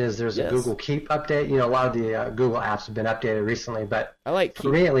mention is there's a Google Keep update. A lot of the Google apps have been updated recently, but I like Keep. For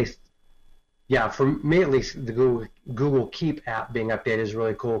me at least, the Google Keep app being updated is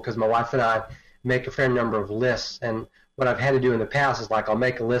really cool because my wife and I make a fair number of lists, and what I've had to do in the past is I'll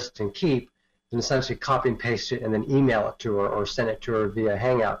make a list in Keep and essentially copy and paste it and then email it to her or send it to her via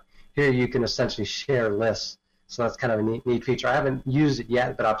Hangout. Here you can essentially share lists, so that's kind of a neat feature. I haven't used it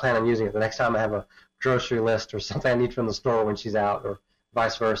yet, but I plan on using it. The next time I have a grocery list or something I need from the store when she's out, or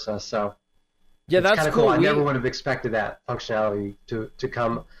vice versa. So Yeah, it's that's kind of cool. cool. I never would have expected that functionality to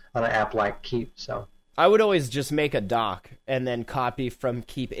come on an app like Keep. So I would always just make a doc and then copy from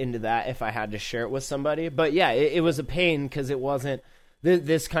Keep into that if I had to share it with somebody. But yeah, it was a pain because it wasn't.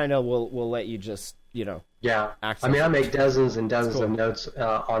 This kind of will let you just, yeah. access I mean, I it. make dozens and dozens Cool. of notes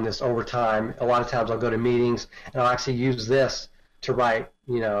on this over time. A lot of times I'll go to meetings and I'll actually use this to write,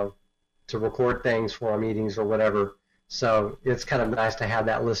 to record things for our meetings or whatever. So it's kind of nice to have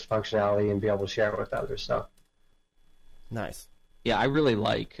that list functionality and be able to share it with others. So Nice. Yeah, I really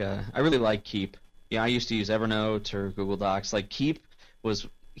like Keep. Yeah, I used to use Evernote or Google Docs. Like Keep's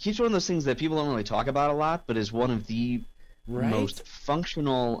one of those things that people don't really talk about a lot, but is one of the Right? most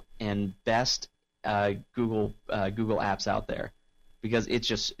functional and best Google apps out there, because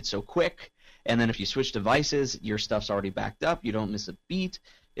it's so quick. And then if you switch devices, your stuff's already backed up. You don't miss a beat.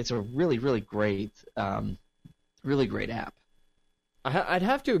 It's a really, really great app. I'd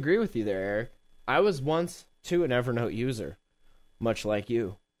have to agree with you there, Eric. I was once, too, an Evernote user, much like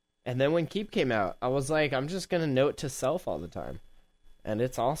you. And then when Keep came out, I was like, I'm just going to note to self all the time. And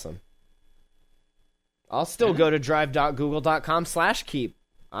it's awesome. I'll still go to drive.google.com/keep.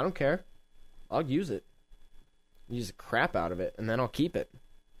 I don't care. I'll use it. Use the crap out of it, and then I'll keep it.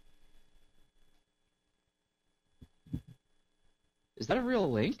 Is that a real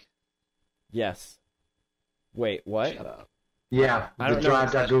link? Yes. Wait, what? Shut up. yeah, I the don't know.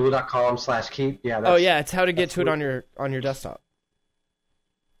 drive.google.com/keep. Yeah, Oh yeah, it's how to get that's to it weird. on your desktop.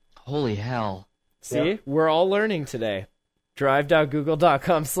 Holy hell. See, Yeah. we're all learning today.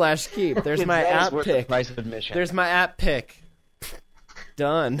 Drive.google.com/keep. There's my That is app worth the pick. price of admission. There's my app pick.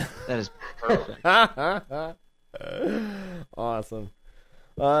 Done. That is perfect. Awesome.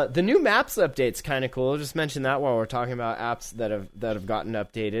 The new Maps update's kind of cool. I'll just mention that while we're talking about apps that have gotten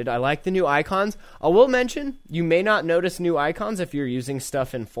updated. I like the new icons. I will mention you may not notice new icons if you're using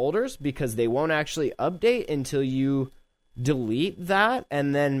stuff in folders, because they won't actually update until you delete that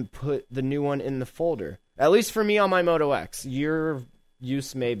and then put the new one in the folder. At least for me on my Moto X. Your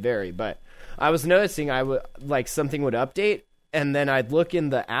use may vary, but I was noticing something would update and then I'd look in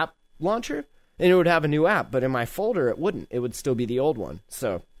the app launcher and it would have a new app, but in my folder it wouldn't. It would still be the old one.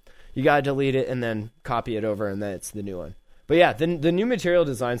 So you gotta delete it and then copy it over, and then it's the new one. But yeah, the new material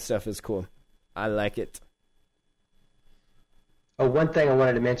design stuff is cool. I like it. Oh, one thing I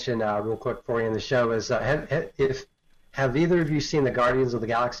wanted to mention real quick for you in the show is have either of you seen the Guardians of the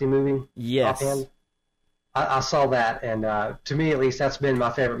Galaxy movie? Yes. Offhand? I saw that, and to me at least, that's been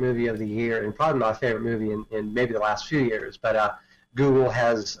my favorite movie of the year, and probably my favorite movie in maybe the last few years. But Google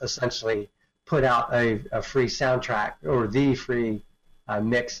has essentially put out a free soundtrack, or the free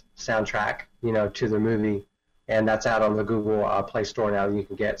mix soundtrack, to the movie, and that's out on the Google Play Store now that you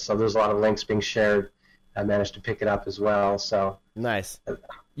can get. So there's a lot of links being shared. I managed to pick it up as well. So Nice.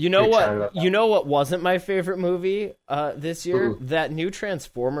 You know Pretty excited what? about that. You know what wasn't my favorite movie this year? Ooh. That new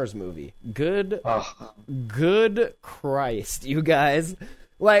Transformers movie. Good oh, Christ, you guys!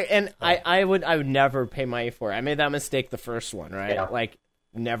 I would never pay money for it. I made that mistake the first one, right? Yeah. Like,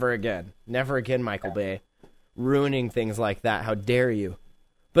 never again, Michael Bay, ruining things like that. How dare you?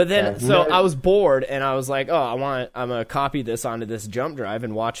 But then, Yeah. so No. I was bored, and I was like, "Oh, I'm gonna copy this onto this jump drive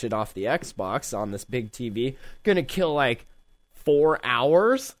and watch it off the Xbox on this big TV. Gonna kill like 4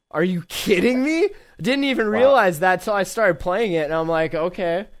 hours? Are you kidding me? Didn't even realize that till I started playing it, and I'm like,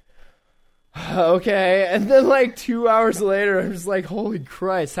 okay. And then like 2 hours later, I'm just like, holy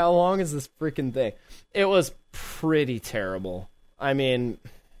Christ, how long is this freaking thing? It was pretty terrible. I mean,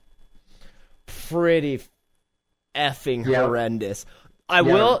 pretty effing Yeah. horrendous.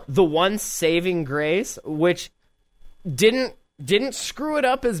 The one saving grace, which didn't screw it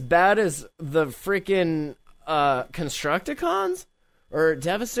up as bad as the freaking Constructicons or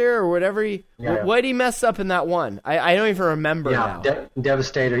Devastator or whatever what he messed up in that one. I don't even remember now.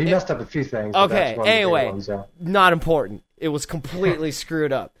 Devastator. He messed up a few things. but Okay, that's one of the big anyway, ones, yeah. not important. It was completely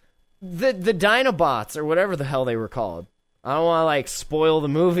screwed up. The Dinobots or whatever the hell they were called. I don't want to spoil the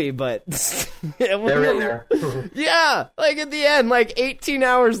movie, but They're in there. Yeah, at the end, 18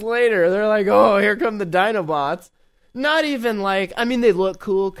 hours later, they're like, "Oh, here come the Dinobots." Not even they look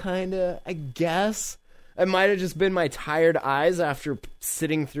cool, kinda. I guess it might have just been my tired eyes after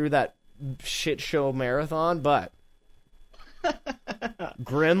sitting through that shit show marathon, but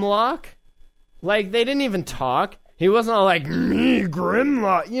Grimlock, they didn't even talk. He wasn't all like, "Me,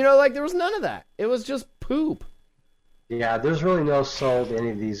 Grimlock," there was none of that. It was just poop. Yeah, there's really no soul to any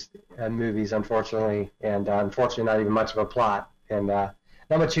of these movies, unfortunately, and unfortunately not even much of a plot, and not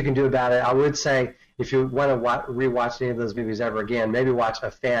much you can do about it. I would say if you want to rewatch any of those movies ever again, maybe watch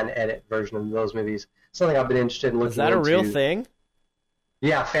a fan edit version of those movies. Something I've been interested in looking into. Is that a real thing?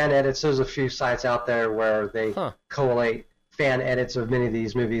 Yeah, fan edits. There's a few sites out there where they collate fan edits of many of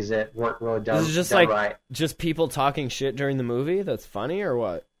these movies that weren't really done, Is it just done like right. just people talking shit during the movie that's funny, or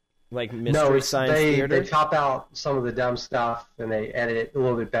what? Like Mystery Science Theater? They chop out some of the dumb stuff and they edit it a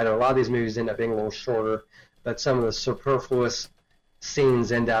little bit better. A lot of these movies end up being a little shorter, but some of the superfluous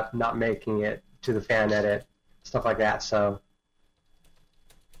scenes end up not making it to the fan edit, stuff like that. So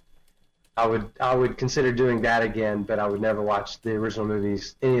I would consider doing that again, but I would never watch the original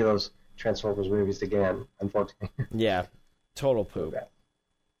movies, any of those Transformers movies again, unfortunately. Yeah, total poop.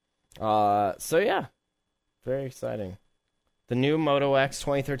 So yeah, very exciting. The new Moto X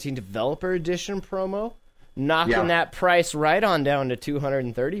 2013 Developer Edition promo, knocking that price right on down to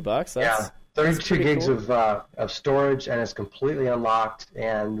 $230. That's 32 gigs cool. of storage, and it's completely unlocked.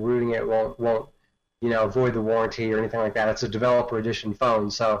 And rooting it won't void the warranty or anything like that. It's a Developer Edition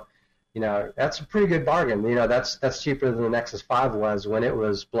phone, so that's a pretty good bargain. That's cheaper than the Nexus 5 was when it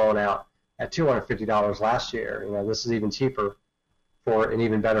was blown out at $250 last year. This is even cheaper for an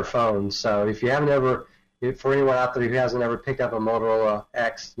even better phone. So if you haven't ever, for anyone out there who hasn't ever picked up a Motorola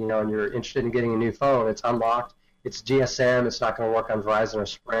X, and you're interested in getting a new phone, it's unlocked. It's GSM. It's not going to work on Verizon or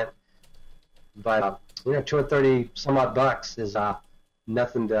Sprint. But $230 some odd bucks is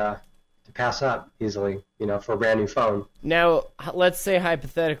nothing to pass up easily. For a brand new phone. Now, let's say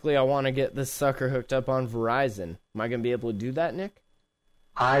hypothetically, I want to get this sucker hooked up on Verizon. Am I going to be able to do that, Nick?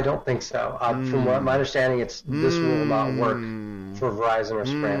 I don't think so. From what my understanding, this will not work for Verizon or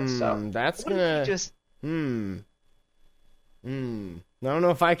Sprint. So that's gonna just. I don't know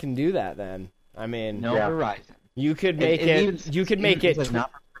if I can do that. Then Verizon. You could make it. You could make it.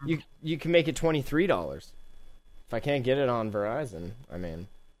 You can make it $23. If I can't get it on Verizon,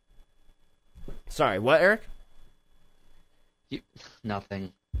 Sorry, what, Eric?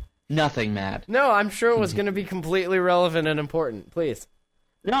 Nothing, Matt. No, I'm sure it was going to be completely relevant and important. Please.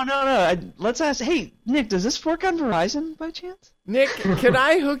 No. Let's ask. Hey, Nick, does this work on Verizon by chance? Nick, can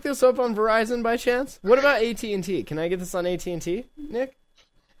I hook this up on Verizon by chance? What about AT&T? Can I get this on AT&T, Nick?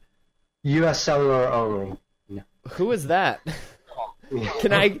 U.S. Cellular only. No. Who is that?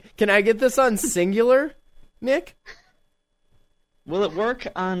 Can I get this on Singular, Nick? Will it work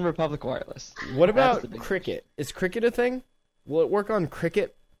on Republic Wireless? What about Cricket? Is Cricket a thing? Will it work on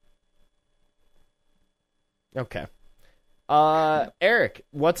Cricket? Okay. Eric,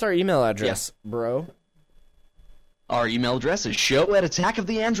 what's our email address, bro? Our email address is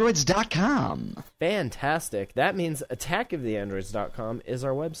show@attackoftheandroids.com. Fantastic. That means attackoftheandroids.com is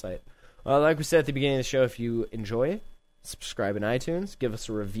our website. Like we said at the beginning of the show, if you enjoy it, subscribe in iTunes, give us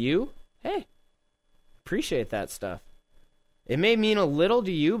a review. Hey, appreciate that stuff. It may mean a little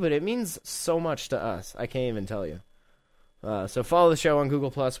to you, but it means so much to us. I can't even tell you. So follow the show on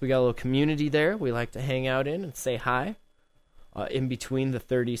Google+. We got a little community there we like to hang out in and say hi in between the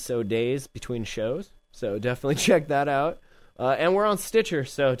 30-so days between shows. So definitely check that out. And we're on Stitcher,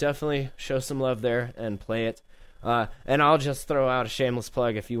 so definitely show some love there and play it. And I'll just throw out a shameless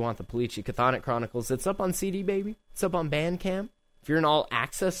plug if you want the Polici Chthonic Chronicles. It's up on CD, baby. It's up on Bandcamp. If you're an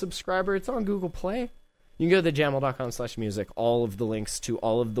all-access subscriber, it's on Google Play. You can go to thejamel.com/music. All of the links to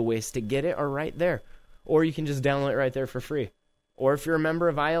all of the ways to get it are right there. Or you can just download it right there for free. Or if you're a member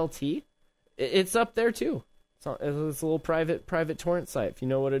of ILT, it's up there too. It's a little private torrent site. If you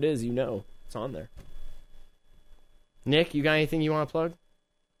know what it is, you know. It's on there. Nick, you got anything you want to plug?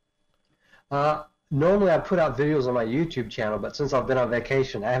 Normally I put out videos on my YouTube channel, but since I've been on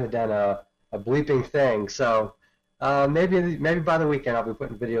vacation, I haven't done a bleeping thing. So maybe by the weekend I'll be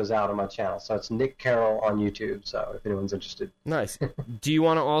putting videos out on my channel. So it's Nick Carroll on YouTube. So if anyone's interested. Nice. Do you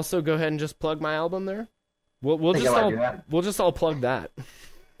want to also go ahead and just plug my album there? We'll just all plug that.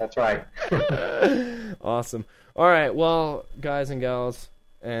 That's right. Awesome. All right. Well, guys and gals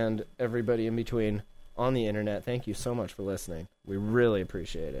and everybody in between on the internet, thank you so much for listening. We really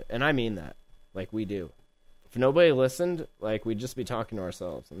appreciate it. And I mean that. Like we do. If nobody listened, we'd just be talking to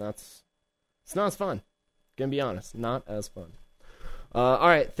ourselves. And it's not as fun. Gonna be honest. Not as fun. All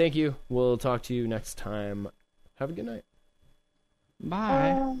right. Thank you. We'll talk to you next time. Have a good night.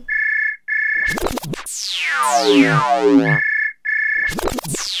 Bye.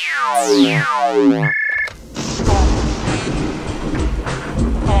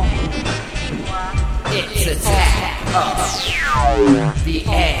 It's Attack of the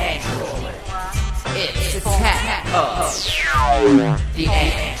Android. It's Attack of the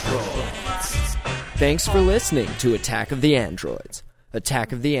Androids. Thanks for listening to Attack of the Androids.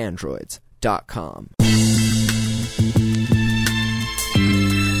 attackoftheandroids.com.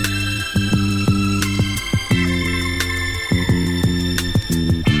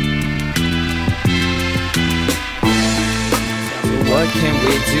 can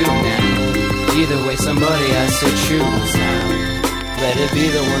we do now? Either way, somebody has to choose now. Let it be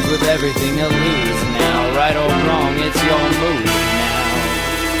the ones with everything to lose now. Right or wrong, it's your move now.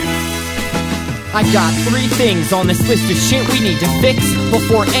 I got 3 things on this list of shit we need to fix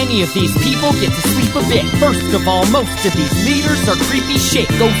before any of these people get to sleep a bit. First of all, most of these leaders are creepy shit.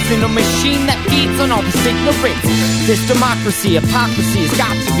 Ghosts in a machine that feeds on all this ignorance. This democracy, hypocrisy has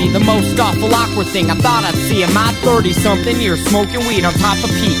got to be the most awful awkward thing I thought I'd see in my 30-something years smoking weed on top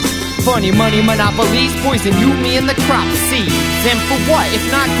of peaks. Funny money monopolies poison you, me, and the crop seeds. And for what? If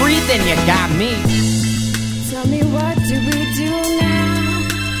not greed, then you got me. Tell me, what do we do now?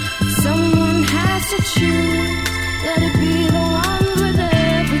 Someone has to choose. Let it be the one with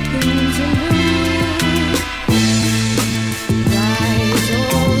everything to lose. Right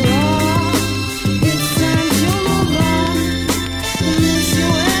or wrong, it's time to move on. I miss you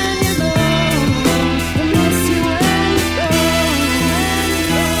when you go. I miss you when you go.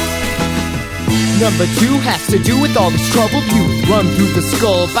 Number 2 has to do with all this troubled youth run through the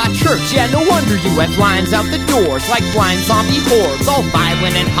skull by church. Yeah, no wonder you have lines out the doors like blind zombie hordes, all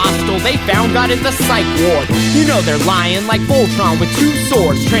violent and hostile. They found God in the psych ward. You know they're lying like Voltron with 2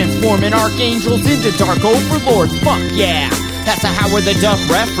 swords, transforming archangels into dark overlords. Fuck yeah, that's a Howard the Duck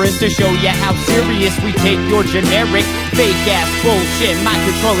reference to show you how serious we take your generic fake ass bullshit, mind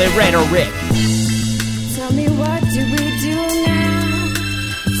controlling rhetoric. Tell me, what do we do now?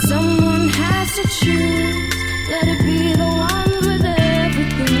 Someone has to choose. Let it be the one with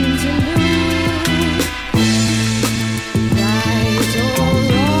everything to lose. Right or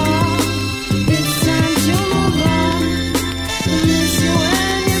wrong, it's time to move on. I miss you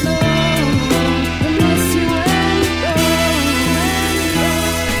when you go. I miss you when you go.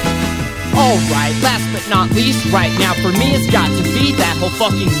 Alright, last but not least, right now for me it's got to be that whole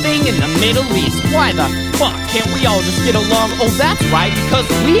fucking thing in the Middle East. Why the fuck can't we all just get along? Oh, that's right, because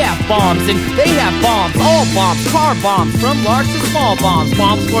we have bombs and they have bombs. All bombs, car bombs, from large to small bombs.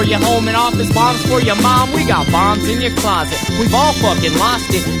 Bombs for your home and office, bombs for your mom. We got bombs in your closet. We've all fucking lost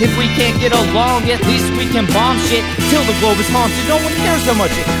it. If we can't get along, at least we can bomb shit till the globe is haunted. No one cares how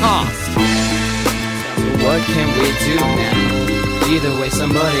much it costs. What can we do now? Either way,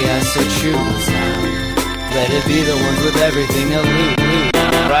 somebody has to choose now. Let it be the ones with everything to lose.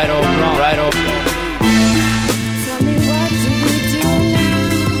 Right or wrong, right or wrong.